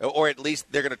interview, or at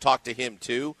least they're going to talk to him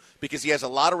too, because he has a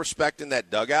lot of respect in that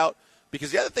dugout.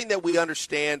 Because the other thing that we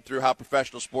understand through how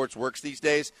professional sports works these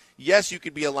days, yes, you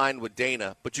could be aligned with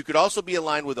Dana, but you could also be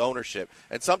aligned with ownership.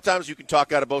 And sometimes you can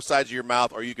talk out of both sides of your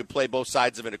mouth, or you can play both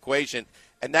sides of an equation,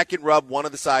 and that can rub one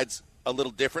of the sides a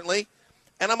little differently.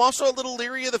 And I'm also a little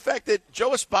leery of the fact that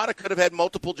Joe Espada could have had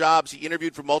multiple jobs. He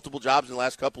interviewed for multiple jobs in the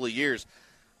last couple of years.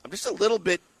 I'm just a little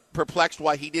bit perplexed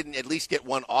why he didn't at least get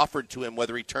one offered to him,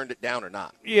 whether he turned it down or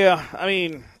not. Yeah, I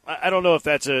mean, I don't know if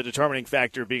that's a determining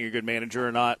factor of being a good manager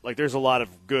or not. Like, there's a lot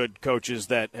of good coaches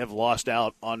that have lost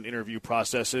out on interview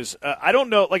processes. I don't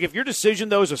know. Like, if your decision,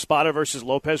 though, is Espada versus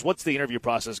Lopez, what's the interview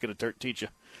process going to teach you?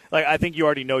 Like, I think you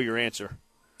already know your answer.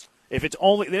 If it's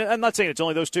only – I'm not saying it's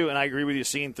only those two, and I agree with you,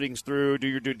 seeing things through, do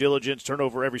your due diligence, turn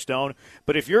over every stone.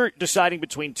 But if you're deciding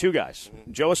between two guys,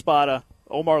 Joe Espada,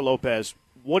 Omar Lopez –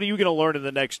 what are you going to learn in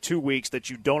the next 2 weeks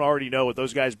that you don't already know with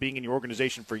those guys being in your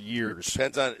organization for years?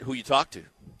 Depends on who you talk to.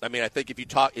 I mean, I think if you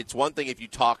talk, it's one thing if you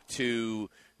talk to,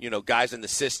 guys in the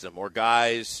system or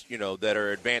guys, that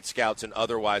are advanced scouts and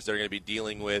otherwise they're going to be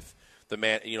dealing with the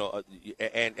man,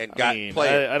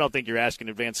 I don't think you're asking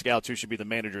advanced scouts who should be the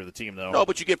manager of the team, though. No,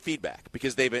 but you get feedback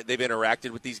because they've interacted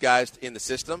with these guys in the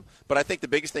system. But I think the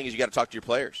biggest thing is you got to talk to your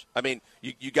players. I mean,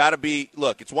 you got to be –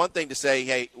 look, it's one thing to say,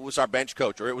 hey, it was our bench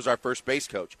coach or it was our first base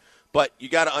coach. But you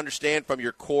got to understand from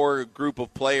your core group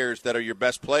of players that are your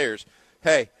best players,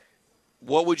 hey,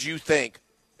 what would you think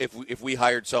if we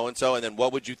hired so-and-so? And then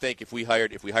what would you think if we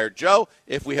hired Joe,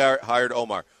 if we hired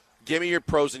Omar? Give me your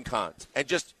pros and cons. And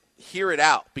just – hear it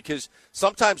out, because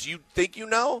sometimes you think you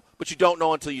know, but you don't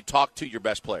know until you talk to your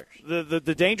best players.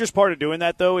 The dangerous part of doing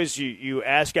that, though, is you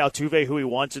ask Altuve who he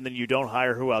wants, and then you don't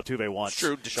hire who Altuve wants. It's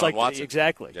true, Deshaun Watson.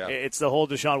 Exactly. Yeah. It's the whole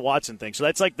Deshaun Watson thing. So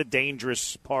that's like the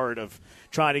dangerous part of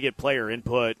trying to get player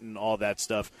input and all that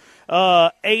stuff.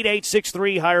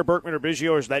 8863, hire Berkman or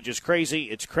Biggio, or is that just crazy?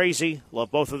 It's crazy.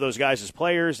 Love both of those guys as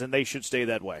players, and they should stay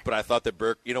that way. But I thought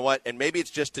that you know what, and maybe it's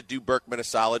just to do Berkman a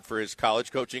solid for his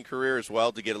college coaching career as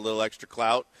well, to get a little extra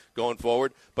clout going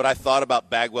forward. But I thought about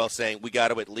Bagwell saying we got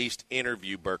to at least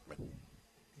interview Berkman.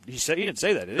 He didn't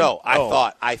say that, did he? No,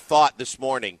 I thought this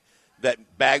morning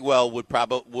that Bagwell would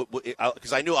probably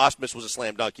because I knew Ausmus was a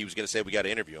slam dunk. He was going to say we got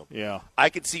to interview him. Yeah, I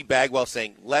could see Bagwell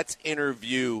saying let's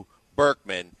interview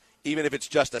Berkman, even if it's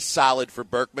just a solid for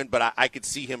Berkman. But I could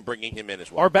see him bringing him in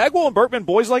as well. Are Bagwell and Berkman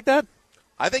boys like that?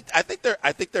 I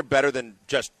think they're better than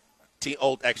just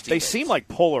old ex-teammates. They seem like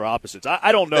polar opposites.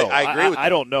 I don't know. I agree with you. I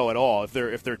don't know at all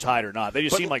if they're tied or not. They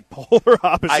just seem like polar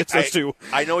opposites. Those two.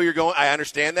 I know where you're going. I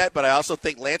understand that, but I also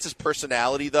think Lance's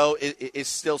personality, though, is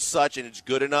still such, and it's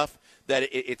good enough that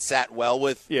it sat well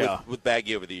with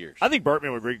Baggy over the years. I think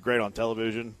Berkman would be great on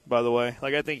television, by the way.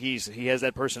 Like, I think he has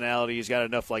that personality. He's got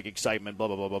enough, like, excitement, blah,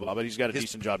 blah, blah, blah, blah, but he's got a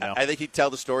decent job now. I think he'd tell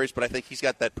the stories, but I think he's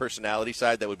got that personality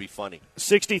side that would be funny.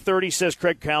 60-30 says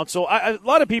Craig Counsell. A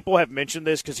lot of people have mentioned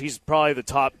this because he's probably the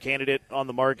top candidate on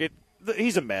the market.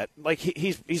 He's a Met. Like,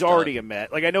 he's already a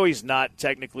Met. Like, I know he's not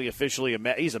technically officially a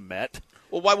Met. He's a Met.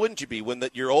 Well, why wouldn't you be when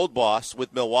your old boss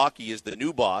with Milwaukee is the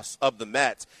new boss of the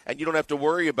Mets, and you don't have to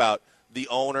worry about the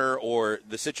owner or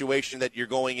the situation that you're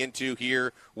going into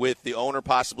here with the owner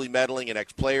possibly meddling and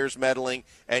ex-players meddling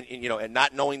and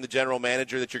not knowing the general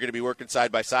manager that you're going to be working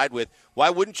side by side with? Why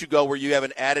wouldn't you go where you have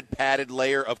an added padded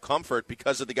layer of comfort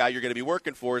because of the guy you're going to be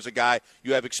working for is a guy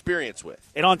you have experience with?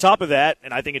 And on top of that,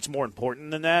 and I think it's more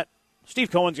important than that,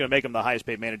 Steve Cohen's going to make him the highest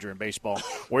paid manager in baseball,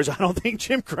 whereas I don't think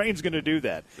Jim Crane's going to do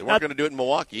that. They weren't going to do it in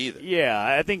Milwaukee either. Yeah,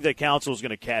 I think the council is going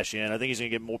to cash in. I think he's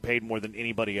going to get paid more than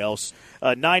anybody else.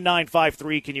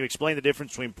 9953, can you explain the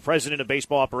difference between president of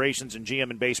baseball operations and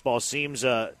GM in baseball? Seems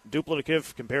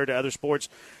duplicative compared to other sports.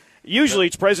 Usually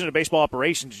it's president of baseball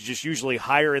operations is just usually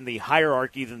higher in the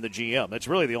hierarchy than the GM. That's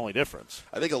really the only difference.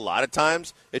 I think a lot of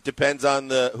times it depends on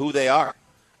who they are.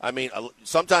 I mean,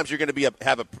 sometimes you're going to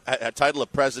have a title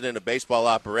of president of baseball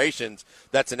operations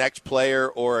that's an ex-player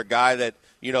or a guy that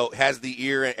has the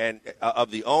ear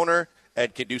of the owner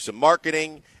and can do some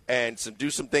marketing and do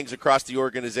some things across the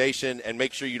organization and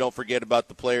make sure you don't forget about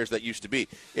the players that used to be.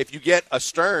 If you get a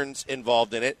Stearns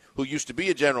involved in it, who used to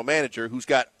be a general manager, who's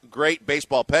got great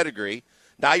baseball pedigree,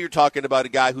 now you're talking about a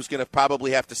guy who's going to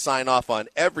probably have to sign off on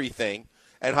everything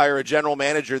and hire a general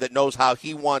manager that knows how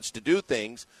he wants to do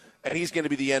things. And he's going to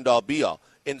be the end-all, be-all.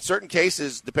 In certain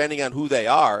cases, depending on who they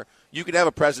are, you can have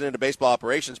a president of baseball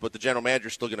operations, but the general manager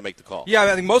is still going to make the call. Yeah,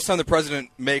 I think most of the time the president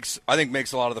makes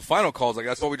a lot of the final calls. Like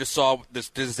that's what we just saw, this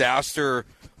disaster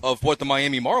of what the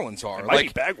Miami Marlins are.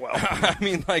 Like Bagwell. I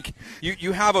mean, like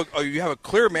you have a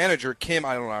clear manager, Kim.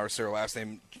 I don't know how to say her last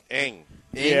name. Eng.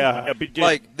 Yeah,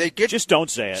 just don't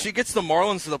say it. She gets the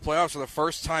Marlins to the playoffs for the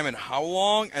first time in how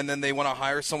long, and then they want to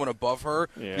hire someone above her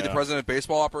to be the president of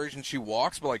baseball operations. She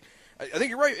walks, but I think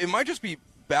you're right. It might just be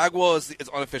Bagwell is its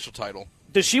unofficial title.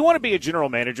 Does she want to be a general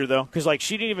manager though? Because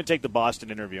she didn't even take the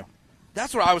Boston interview.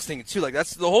 That's what I was thinking too.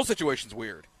 That's the whole situation's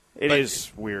weird. It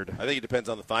is weird. I think it depends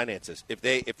on the finances. If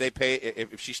they pay,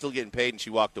 if she's still getting paid and she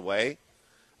walked away.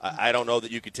 I don't know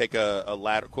that you could take a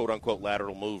quote-unquote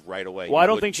lateral move right away. Well, I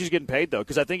don't think she's getting paid, though,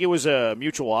 because I think it was a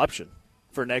mutual option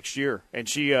for next year. And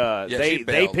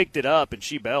they picked it up, and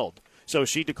she bailed. So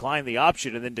she declined the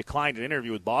option and then declined an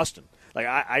interview with Boston.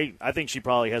 I think she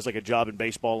probably has, a job in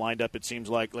baseball lined up, it seems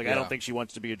like. I don't think she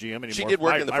wants to be a GM anymore. She did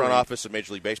work in the front office of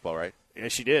Major League Baseball, right? Yeah,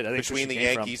 she did. I think between the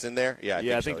Yankees in there,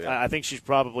 I think she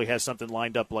probably has something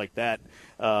lined up like that.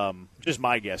 Just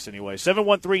my guess, anyway.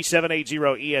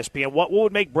 713-780-ESPN. What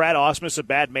would make Brad Ausmus a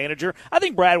bad manager? I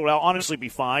think Brad would honestly be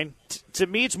fine. To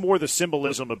me, it's more the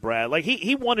symbolism of Brad.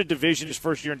 He won a division his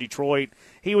first year in Detroit.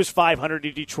 He was 500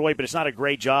 in Detroit, but it's not a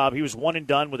great job. He was one and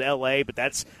done with L.A., but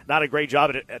that's not a great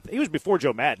job. He was before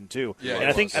Joe Madden too. Yeah, and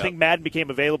I think Madden became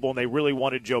available, and they really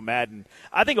wanted Joe Madden.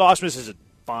 I think Ausmus is a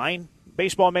fine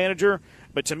baseball manager,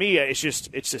 but to me,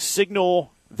 it's a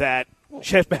signal that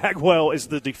Jeff Bagwell is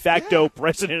the de facto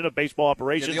president of baseball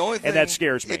operations, and that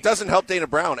scares me. It doesn't help Dana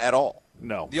Brown at all.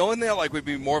 No. The only thing that would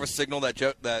be more of a signal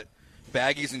that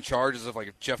Baggy's in charge is if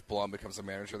Jeff Blum becomes the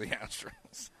manager of the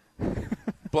Astros.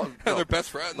 They're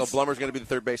best friends. No, Blummer's going to be the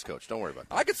third base coach. Don't worry about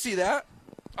that. I could see that.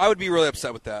 I would be really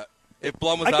upset with that. If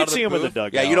Blum was out of the booth. I could see him in the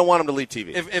dugout. Yeah, you don't want him to leave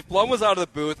TV. If Blum was out of the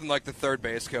booth and the third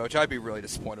base coach, I'd be really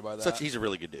disappointed by that. He's a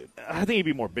really good dude. I think he'd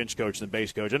be more bench coach than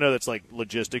base coach. I know that's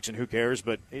logistics and who cares,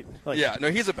 but he's a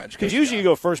bench coach. Because usually you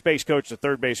go first base coach to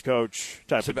third base coach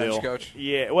type of deal. Bench coach.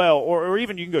 Yeah, well, or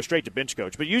even you can go straight to bench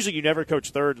coach, but usually you never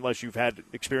coach third unless you've had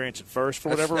experience at first for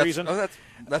whatever reason.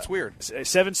 That's weird.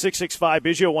 7665.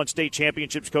 Biggio won state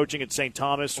championships coaching at St.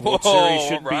 Thomas. World Whoa, Series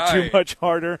shouldn't be too much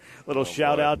harder. Little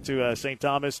shout out to St.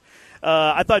 Thomas.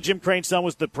 I thought Jim Crane's son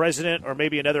was the president or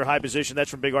maybe another high position. That's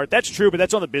from Big Art. That's true, but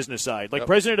that's on the business side.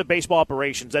 President of baseball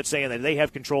operations, that's saying that they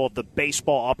have control of the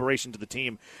baseball operations of the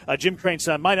team. Jim Crane's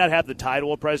son might not have the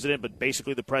title of president, but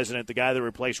basically the president, the guy that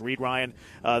replaced Reed Ryan.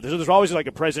 There's always a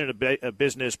president of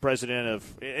business, president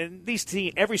of – and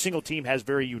every single team has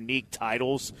very unique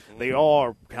titles. They all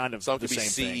are kind of the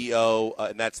same CEO,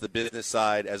 and that's the business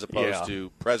side as opposed to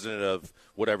president of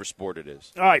whatever sport it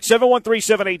is. All right,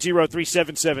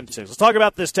 713-780-3776. Let's talk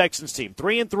about this Texans team.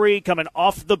 3-3 coming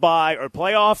off the bye. Or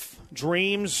playoff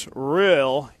dreams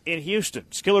real in Houston.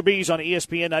 It's Killer Bees on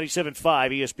ESPN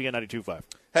 97.5, ESPN 92.5.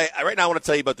 Hey, right now I want to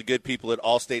tell you about the good people at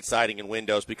Allstate Siding and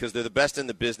Windows because they're the best in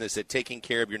the business at taking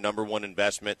care of your number one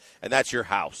investment, and that's your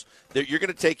house. You're going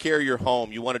to take care of your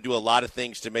home. You want to do a lot of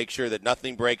things to make sure that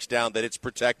nothing breaks down, that it's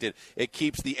protected. It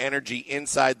keeps the energy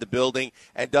inside the building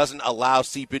and doesn't allow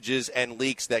seepages and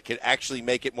leaks that could actually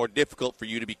make it more difficult for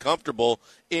you to be comfortable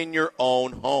in your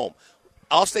own home.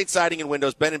 Allstate Siding and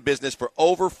Windows, been in business for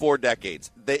over 4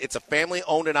 decades. It's a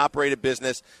family-owned and operated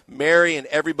business. Mary and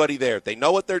everybody there, they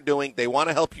know what they're doing. They want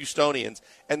to help Houstonians,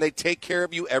 and they take care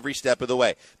of you every step of the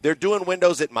way. They're doing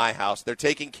windows at my house. They're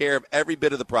taking care of every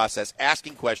bit of the process,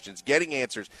 asking questions, getting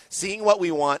answers, seeing what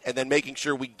we want, and then making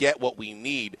sure we get what we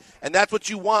need. And that's what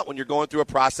you want when you're going through a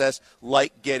process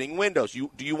like getting windows.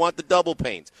 Do you want the double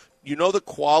panes? You know the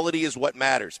quality is what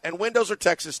matters. And windows are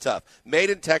Texas tough,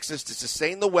 made in Texas to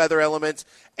sustain the weather elements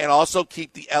and also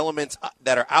keep the elements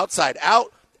that are outside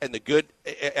out and the good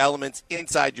elements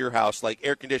inside your house, like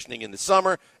air conditioning in the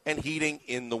summer and heating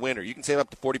in the winter. You can save up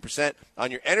to 40%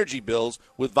 on your energy bills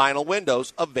with vinyl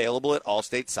windows available at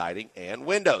Allstate Siding and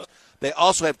Windows. They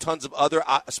also have tons of other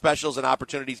specials and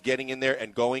opportunities getting in there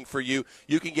and going for you.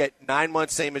 You can get 9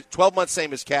 months, 12 months,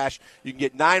 same as cash. You can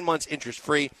get 9 months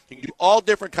interest-free. You can do all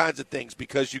different kinds of things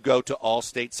because you go to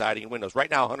Allstate Siding and Windows.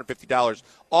 Right now, $150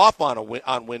 off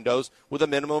on windows with a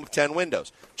minimum of 10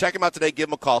 windows. Check them out today. Give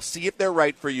them a call. See if they're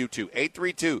right for you, too.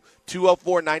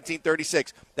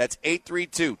 832-204-1936. That's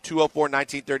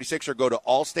 832-204-1936, or go to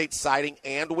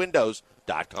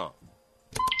allstatesidingandwindows.com.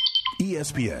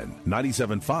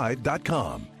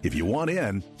 ESPN975.com. If you want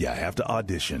in, you have to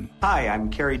audition. Hi, I'm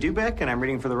Carrie Dubeck, and I'm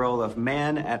reading for the role of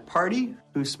man at party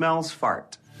who smells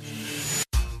fart.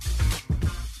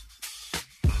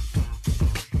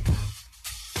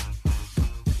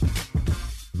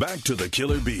 Back to the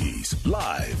Killer Bees,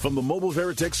 live from the Mobile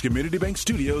Veritex Community Bank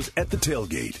Studios at the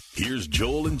Tailgate. Here's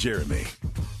Joel and Jeremy.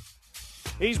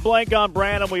 He's Blank on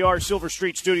Branham. We are Silver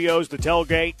Street Studios, the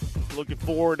Tailgate. Looking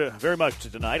forward very much to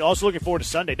tonight. Also looking forward to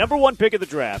Sunday. Number 1 pick of the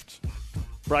draft,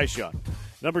 Bryce Young.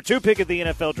 Number 2 pick of the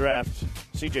NFL draft,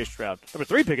 C.J. Stroud. Number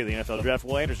 3 pick of the NFL draft,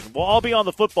 Will Anderson. We'll all be on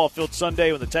the football field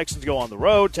Sunday when the Texans go on the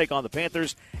road, take on the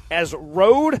Panthers as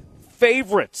road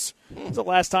favorites. It's the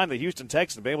last time the Houston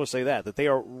Texans have been able to say that they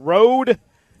are road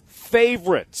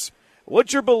favorites.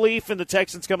 What's your belief in the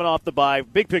Texans coming off the bye?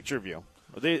 Big picture view.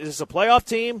 Is this a playoff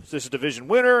team? Is this a division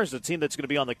winner? Is it a team that's going to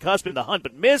be on the cusp in the hunt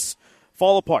but miss?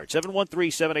 Fall apart.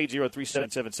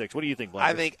 713-780-3776. What do you think,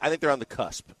 Blank? I think they're on the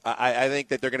cusp. I think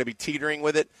that they're going to be teetering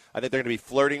with it. I think they're going to be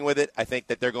flirting with it. I think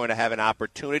that they're going to have an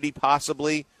opportunity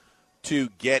possibly to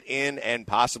get in and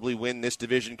possibly win this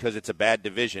division because it's a bad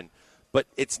division. But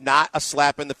it's not a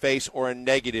slap in the face or a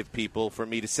negative, people, for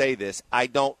me to say this. I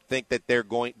don't think that they're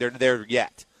there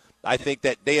yet. I think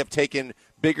that they have taken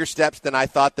bigger steps than I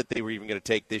thought that they were even going to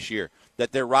take this year,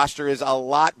 that their roster is a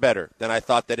lot better than I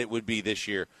thought that it would be this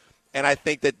year. And I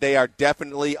think that they are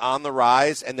definitely on the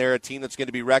rise, and they're a team that's going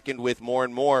to be reckoned with more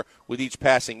and more with each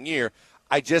passing year.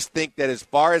 I just think that as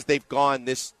far as they've gone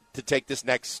to take this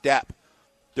next step,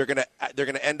 they're going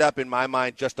to end up, in my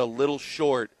mind, just a little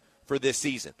short for this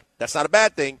season. That's not a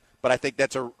bad thing, but I think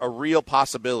that's a real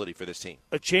possibility for this team.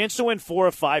 A chance to win 4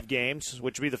 of 5 games,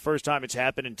 which would be the first time it's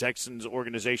happened in Texans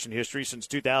organization history since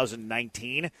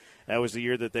 2019. That was the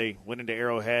year that they went into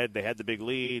Arrowhead. They had the big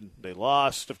lead. They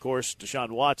lost, of course.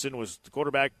 Deshaun Watson was the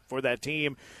quarterback for that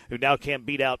team, who now can't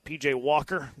beat out P.J.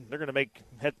 Walker. They're going to make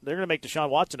Deshaun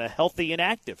Watson a healthy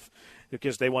inactive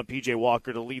because they want P.J.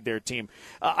 Walker to lead their team.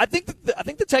 I think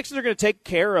the Texans are going to take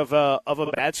care of a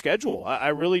bad schedule. I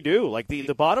really do. Like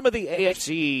the bottom of the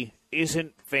AFC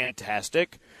isn't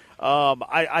fantastic.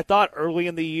 I thought early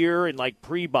in the year and like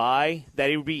pre-bye that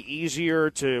it would be easier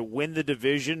to win the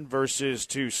division versus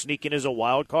to sneak in as a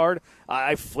wild card.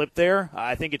 I flipped there.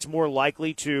 I think it's more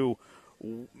likely to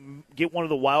get one of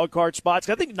the wild card spots.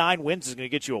 I think 9 wins is going to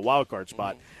get you a wild card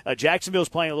spot. Jacksonville's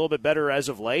playing a little bit better as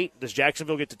of late. Does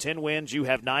Jacksonville get to 10 wins? You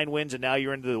have 9 wins, and now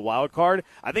you're into the wild card.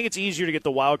 I think it's easier to get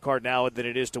the wild card now than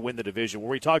it is to win the division.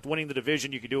 Where we talked winning the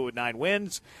division, you could do it with 9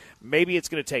 wins. Maybe it's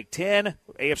going to take 10.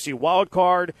 AFC wild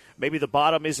card. Maybe the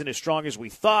bottom isn't as strong as we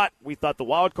thought. We thought the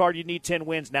wild card you need 10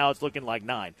 wins. Now it's looking like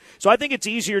 9. So I think it's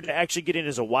easier to actually get in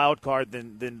as a wild card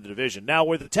than the division. Now,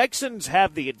 where the Texans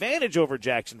have the advantage over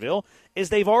Jacksonville is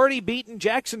they've already beaten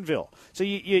Jacksonville. So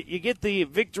you get the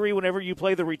victory whenever you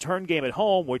play the return game at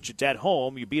home, which it's at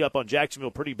home. You beat up on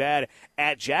Jacksonville pretty bad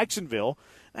at Jacksonville.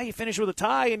 Now you finish with a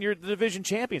tie, and you're the division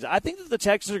champions. I think that the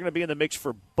Texans are going to be in the mix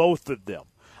for both of them.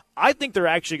 I think they're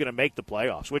actually going to make the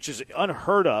playoffs, which is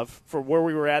unheard of for where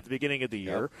we were at the beginning of the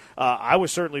year. I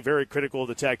was certainly very critical of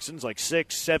the Texans, like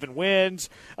 6, 7 wins.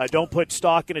 Don't put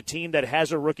stock in a team that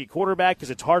has a rookie quarterback because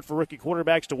it's hard for rookie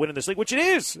quarterbacks to win in this league, which it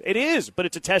is. It is, but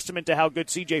it's a testament to how good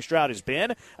C.J. Stroud has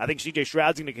been. I think C.J.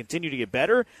 Stroud's going to continue to get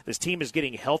better. This team is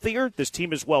getting healthier. This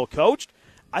team is well coached.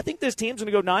 I think this team's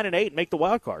going to go 9-8 and make the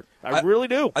wild card. I really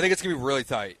do. I think it's going to be really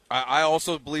tight. I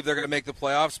also believe they're going to make the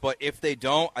playoffs, but if they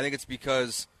don't, I think it's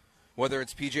because whether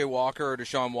it's P.J. Walker or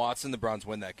Deshaun Watson, the Browns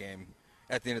win that game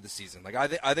at the end of the season. Like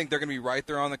I think they're going to be right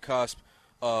there on the cusp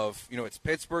of, it's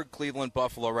Pittsburgh, Cleveland,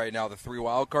 Buffalo right now, the 3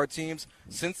 wildcard teams.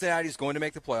 Cincinnati's going to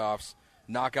make the playoffs,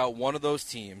 knock out one of those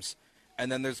teams,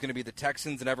 and then there's going to be the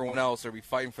Texans and everyone else that'll be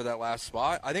fighting for that last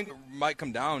spot. I think it might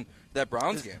come down to that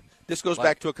Browns game. This goes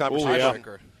back to a conversation.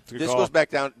 This goes back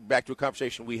to a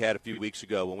conversation we had a few weeks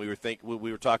ago when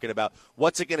we were talking about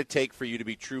what's it going to take for you to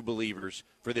be true believers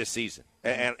for this season,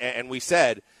 and we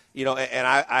said, and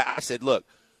I said, look,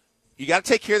 you got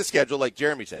to take care of the schedule, like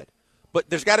Jeremy said. But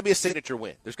there's got to be a signature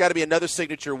win. There's got to be another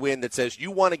signature win that says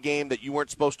you won a game that you weren't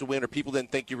supposed to win or people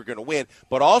didn't think you were going to win.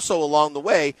 But also along the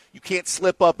way, you can't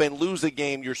slip up and lose a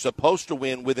game you're supposed to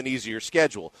win with an easier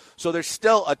schedule. So there's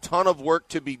still a ton of work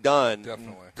to be done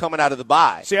coming out of the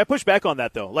bye. See, I push back on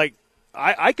that, though. Like,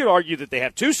 I could argue that they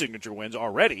have 2 signature wins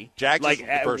already. Jags is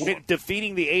the first one.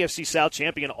 Defeating the AFC South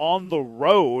champion on the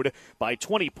road by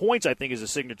 20 points, I think, is a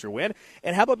signature win.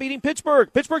 And how about beating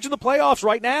Pittsburgh? Pittsburgh's in the playoffs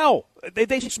right now.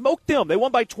 They smoked them. They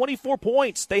won by 24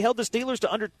 points. They held the Steelers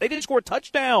to under. They didn't score a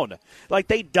touchdown. Like,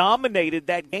 they dominated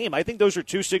that game. I think those are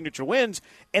 2 signature wins.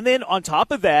 And then on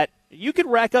top of that, you can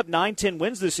rack up 9-10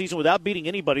 wins this season without beating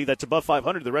anybody that's above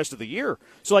 500 the rest of the year.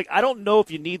 So, like, I don't know if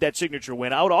you need that signature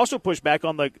win. I would also push back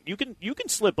on you can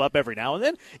slip up every now and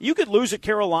then. You could lose at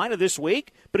Carolina this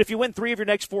week, but if you win 3 of your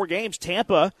next 4 games,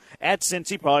 Tampa at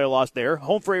Cincy, probably lost there,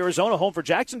 home for Arizona, home for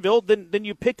Jacksonville, then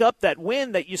you pick up that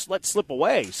win that you let slip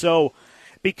away. So,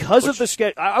 because of the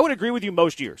schedule, I would agree with you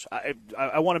most years.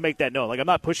 I want to make that known. Like, I'm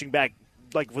not pushing back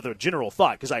like with a general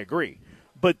thought because I agree.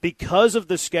 But because of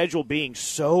the schedule being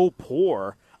so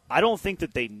poor, I don't think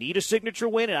that they need a signature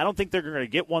win, and I don't think they're going to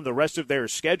get one the rest of their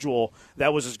schedule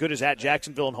that was as good as at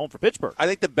Jacksonville and home for Pittsburgh. I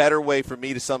think the better way for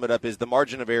me to sum it up is the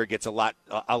margin of error gets a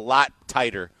lot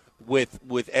tighter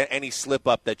with any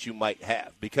slip-up that you might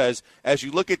have. Because as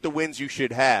you look at the wins you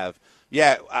should have,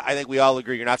 yeah, I think we all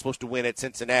agree you're not supposed to win at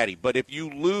Cincinnati. But if you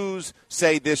lose,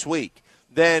 say, this week,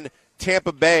 then –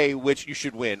 Tampa Bay, which you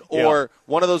should win, or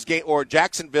one of those games, or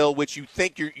Jacksonville, which you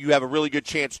think you have a really good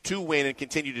chance to win and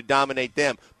continue to dominate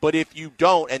them. But if you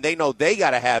don't, and they know they got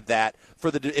to have that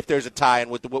if there's a tie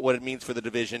and what it means for the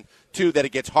division, too, that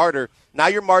it gets harder. Now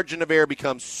your margin of error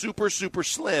becomes super, super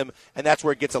slim, and that's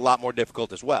where it gets a lot more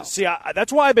difficult as well. See,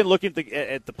 that's why I've been looking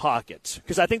at the pockets,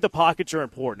 because I think the pockets are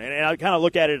important. And I kind of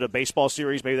look at it as a baseball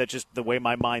series. Maybe that's just the way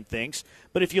my mind thinks.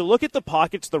 But if you look at the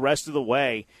pockets the rest of the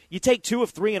way, you take 2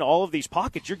 of 3 in all of these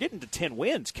pockets, you're getting to 10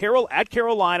 wins. At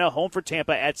Carolina, home for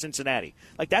Tampa, at Cincinnati.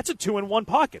 Like, that's a 2-1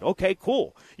 pocket. Okay,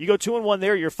 cool. You go 2-1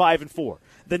 there, you're 5-4.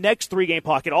 The next 3-game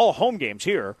pocket, all home games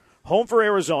here. Home for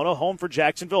Arizona, home for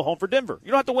Jacksonville, home for Denver. You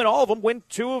don't have to win all of them. Win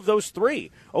 2 of those 3.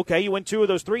 Okay, you win 2 of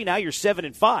those 3. Now you're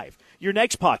 7-5. Your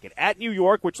next pocket, at New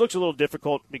York, which looks a little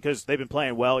difficult because they've been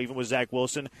playing well, even with Zach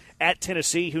Wilson. At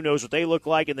Tennessee, who knows what they look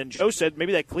like. And then Joe said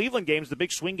maybe that Cleveland game is the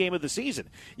big swing game of the season.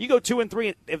 You go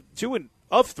 2-3, 2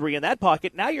 of 3 in that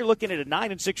pocket. Now you're looking at a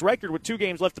 9-6 record with 2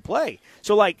 games left to play.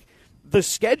 So, like, the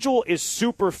schedule is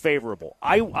super favorable.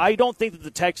 I don't think that the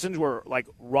Texans were, like,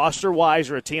 roster-wise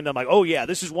or a team that I'm like, oh, yeah,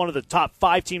 this is one of the top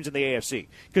 5 teams in the AFC.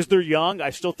 Because they're young. I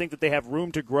still think that they have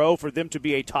room to grow for them to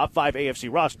be a top 5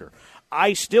 AFC roster.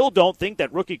 I still don't think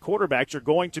that rookie quarterbacks are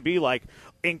going to be, like,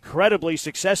 incredibly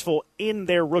successful in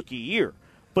their rookie year.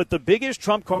 But the biggest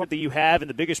trump card that you have and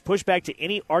the biggest pushback to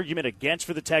any argument against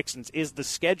for the Texans is the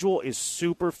schedule is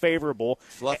super favorable.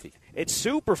 Fluffy. It's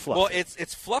super fluffy. Well,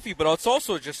 it's fluffy, but it's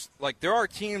also just like there are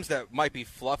teams that might be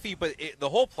fluffy, but the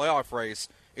whole playoff race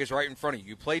is right in front of you.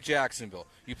 You play Jacksonville.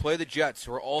 You play the Jets,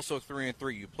 who are also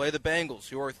 3-3. You play the Bengals,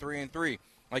 who are 3-3.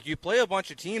 Like, you play a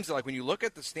bunch of teams that, like, when you look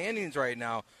at the standings right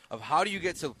now of how do you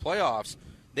get to the playoffs,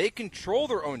 they control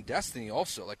their own destiny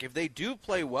also. Like, if they do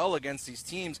play well against these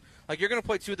teams, like, you're going to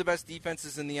play 2 of the best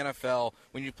defenses in the NFL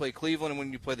when you play Cleveland and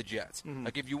when you play the Jets. Mm-hmm.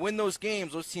 Like, if you win those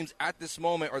games, those teams at this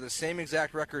moment are the same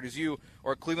exact record as you,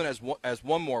 or Cleveland has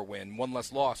 1 more win, 1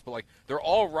 less loss. But, like, they're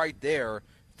all right there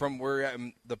from where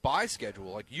the bye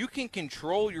schedule. Like, you can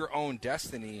control your own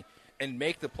destiny and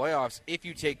make the playoffs if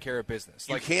you take care of business.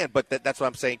 Like, you can, but that's what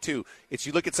I'm saying, too. It's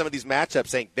you look at some of these matchups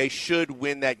saying they should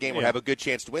win that game or have a good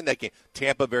chance to win that game.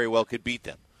 Tampa very well could beat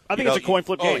them. I think it's a coin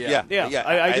flip game. Yeah.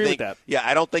 I agree with that. Yeah,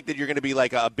 I don't think that you're going to be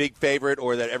like a big favorite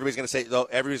or that everybody's going to say, oh,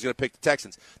 everybody's going to pick the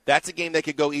Texans. That's a game that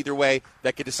could go either way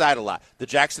that could decide a lot. The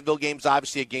Jacksonville game's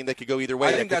obviously a game that could go either way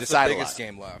I think that could that's decide the a lot. biggest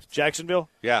game left. Jacksonville?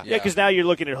 Yeah. Yeah, because now you're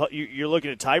looking at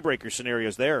tiebreaker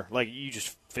scenarios there. Like, you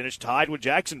just finished tied with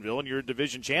Jacksonville and you're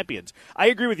division champions. I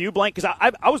agree with you, Blank, because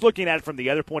I was looking at it from the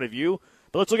other point of view,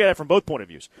 but let's look at it from both point of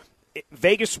views.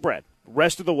 Vegas spread,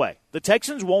 rest of the way. The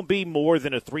Texans won't be more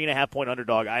than a 3.5-point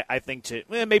underdog, I think, to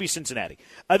maybe Cincinnati.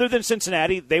 Other than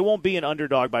Cincinnati, they won't be an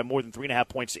underdog by more than 3.5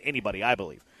 points to anybody, I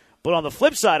believe. But on the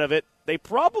flip side of it, they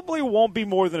probably won't be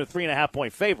more than a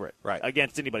 3.5-point favorite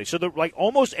against anybody. So, like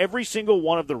almost every single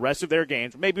one of the rest of their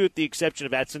games, maybe with the exception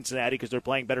of at Cincinnati because they're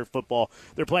playing better football,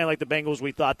 they're playing like the Bengals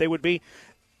we thought they would be.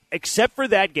 Except for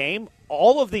that game,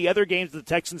 all of the other games the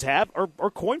Texans have are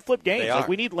coin flip games. Like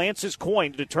we need Lance's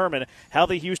coin to determine how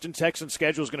the Houston Texans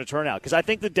schedule is going to turn out. Because I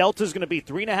think the delta is going to be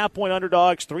 3.5-point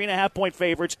underdogs, 3.5-point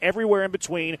favorites, everywhere in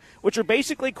between, which are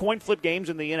basically coin flip games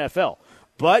in the NFL.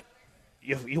 But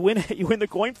you win the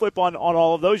coin flip on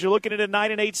all of those, you're looking at a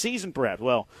 9-8 season, perhaps.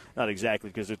 Well, not exactly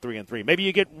because they're 3-3. Maybe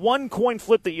you get one coin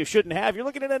flip that you shouldn't have. You're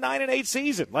looking at a 9-8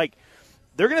 season. Like,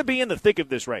 they're going to be in the thick of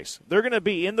this race. They're going to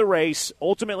be in the race.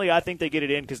 Ultimately, I think they get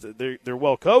it in because they're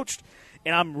well coached.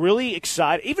 And I'm really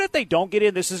excited. Even if they don't get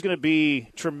in, this is going to be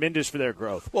tremendous for their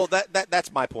growth. Well,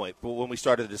 that's my point when we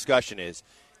started the discussion is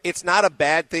it's not a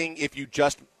bad thing if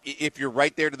you're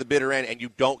right there to the bitter end and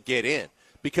you don't get in.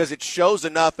 Because it shows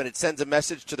enough and it sends a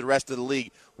message to the rest of the league.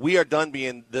 We are done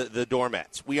being the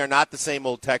doormats. We are not the same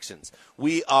old Texans.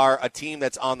 We are a team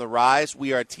that's on the rise.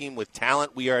 We are a team with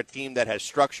talent. We are a team that has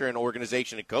structure and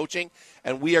organization and coaching.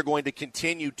 And we are going to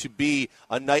continue to be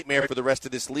a nightmare for the rest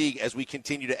of this league as we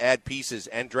continue to add pieces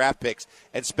and draft picks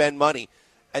and spend money.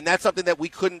 And that's something that we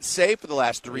couldn't say for the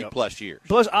last 3+ years.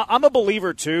 Plus, I'm a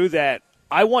believer, too, that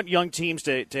I want young teams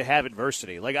to have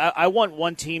adversity. Like I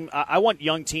want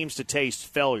young teams to taste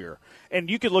failure. And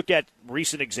you could look at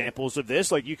recent examples of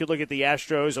this. Like you could look at the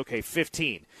Astros,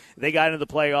 15. They got into the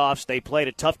playoffs. They played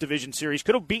a tough division series.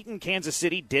 Could have beaten Kansas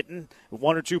City, didn't.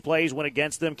 1 or 2 plays went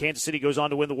against them. Kansas City goes on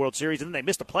to win the World Series, and then they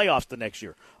missed the playoffs the next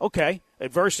year. Okay,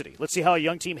 adversity. Let's see how a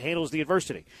young team handles the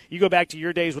adversity. You go back to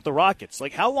your days with the Rockets.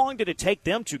 Like how long did it take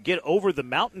them to get over the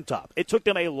mountaintop? It took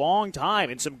them a long time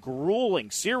in some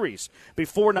grueling series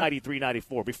before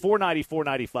 93-94, before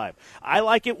 94-95. I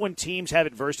like it when teams have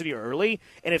adversity early,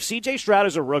 and if C.J. Stroud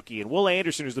is a rookie and Will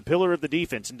Anderson is the pillar of the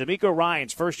defense and DeMeco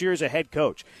Ryans first year as a head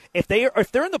coach, if they're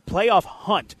in the playoff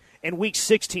hunt in week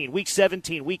 16, week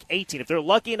 17, week 18, if they're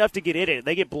lucky enough to get in it,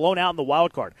 they get blown out in the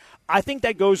wild card. I think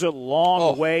that goes a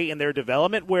long way in their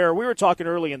development where we were talking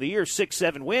early in the year,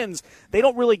 6-7 wins. They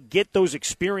don't really get those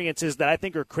experiences that I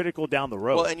think are critical down the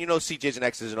road. Well, and CJ's and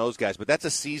X's and O's guys, but that's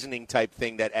a seasoning type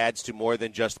thing that adds to more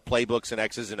than just playbooks and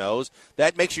X's and O's.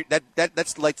 That makes you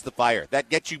that lights the fire. That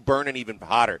gets you burning even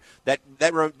hotter. That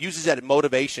uses that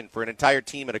motivation for an entire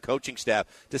team and a coaching staff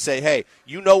to say, hey,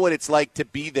 you know what it's like to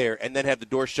be there and then have the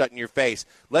door shut in your face.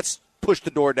 Let's push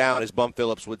the door down, as Bum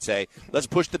Phillips would say. Let's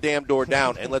push the damn door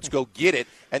down, and let's go get it.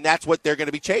 And that's what they're going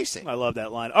to be chasing. I love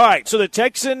that line. All right, so the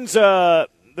Texans, they're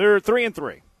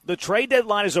 3-3. The trade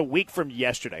deadline is a week from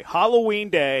yesterday.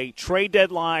 Halloween Day, trade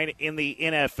deadline in the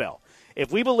NFL.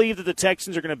 If we believe that the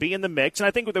Texans are going to be in the mix, and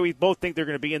I think that we both think they're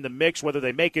going to be in the mix, whether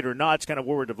they make it or not, it's kind of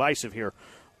where we're divisive here.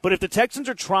 But if the Texans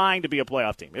are trying to be a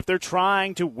playoff team, if they're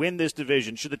trying to win this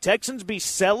division, should the Texans be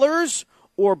sellers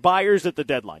or buyers at the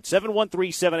deadline?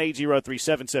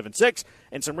 713-780-3776.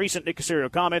 And some recent Nick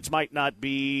Caserio comments might not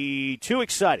be too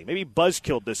exciting. Maybe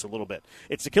buzzkilled this a little bit.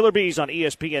 It's the Killer Bees on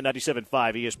ESPN 97.5,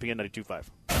 ESPN 92.5.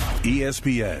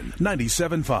 ESPN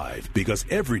 97.5, because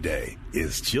every day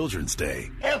is Children's Day.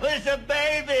 It was a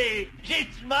baby. She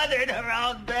smothered her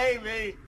own baby.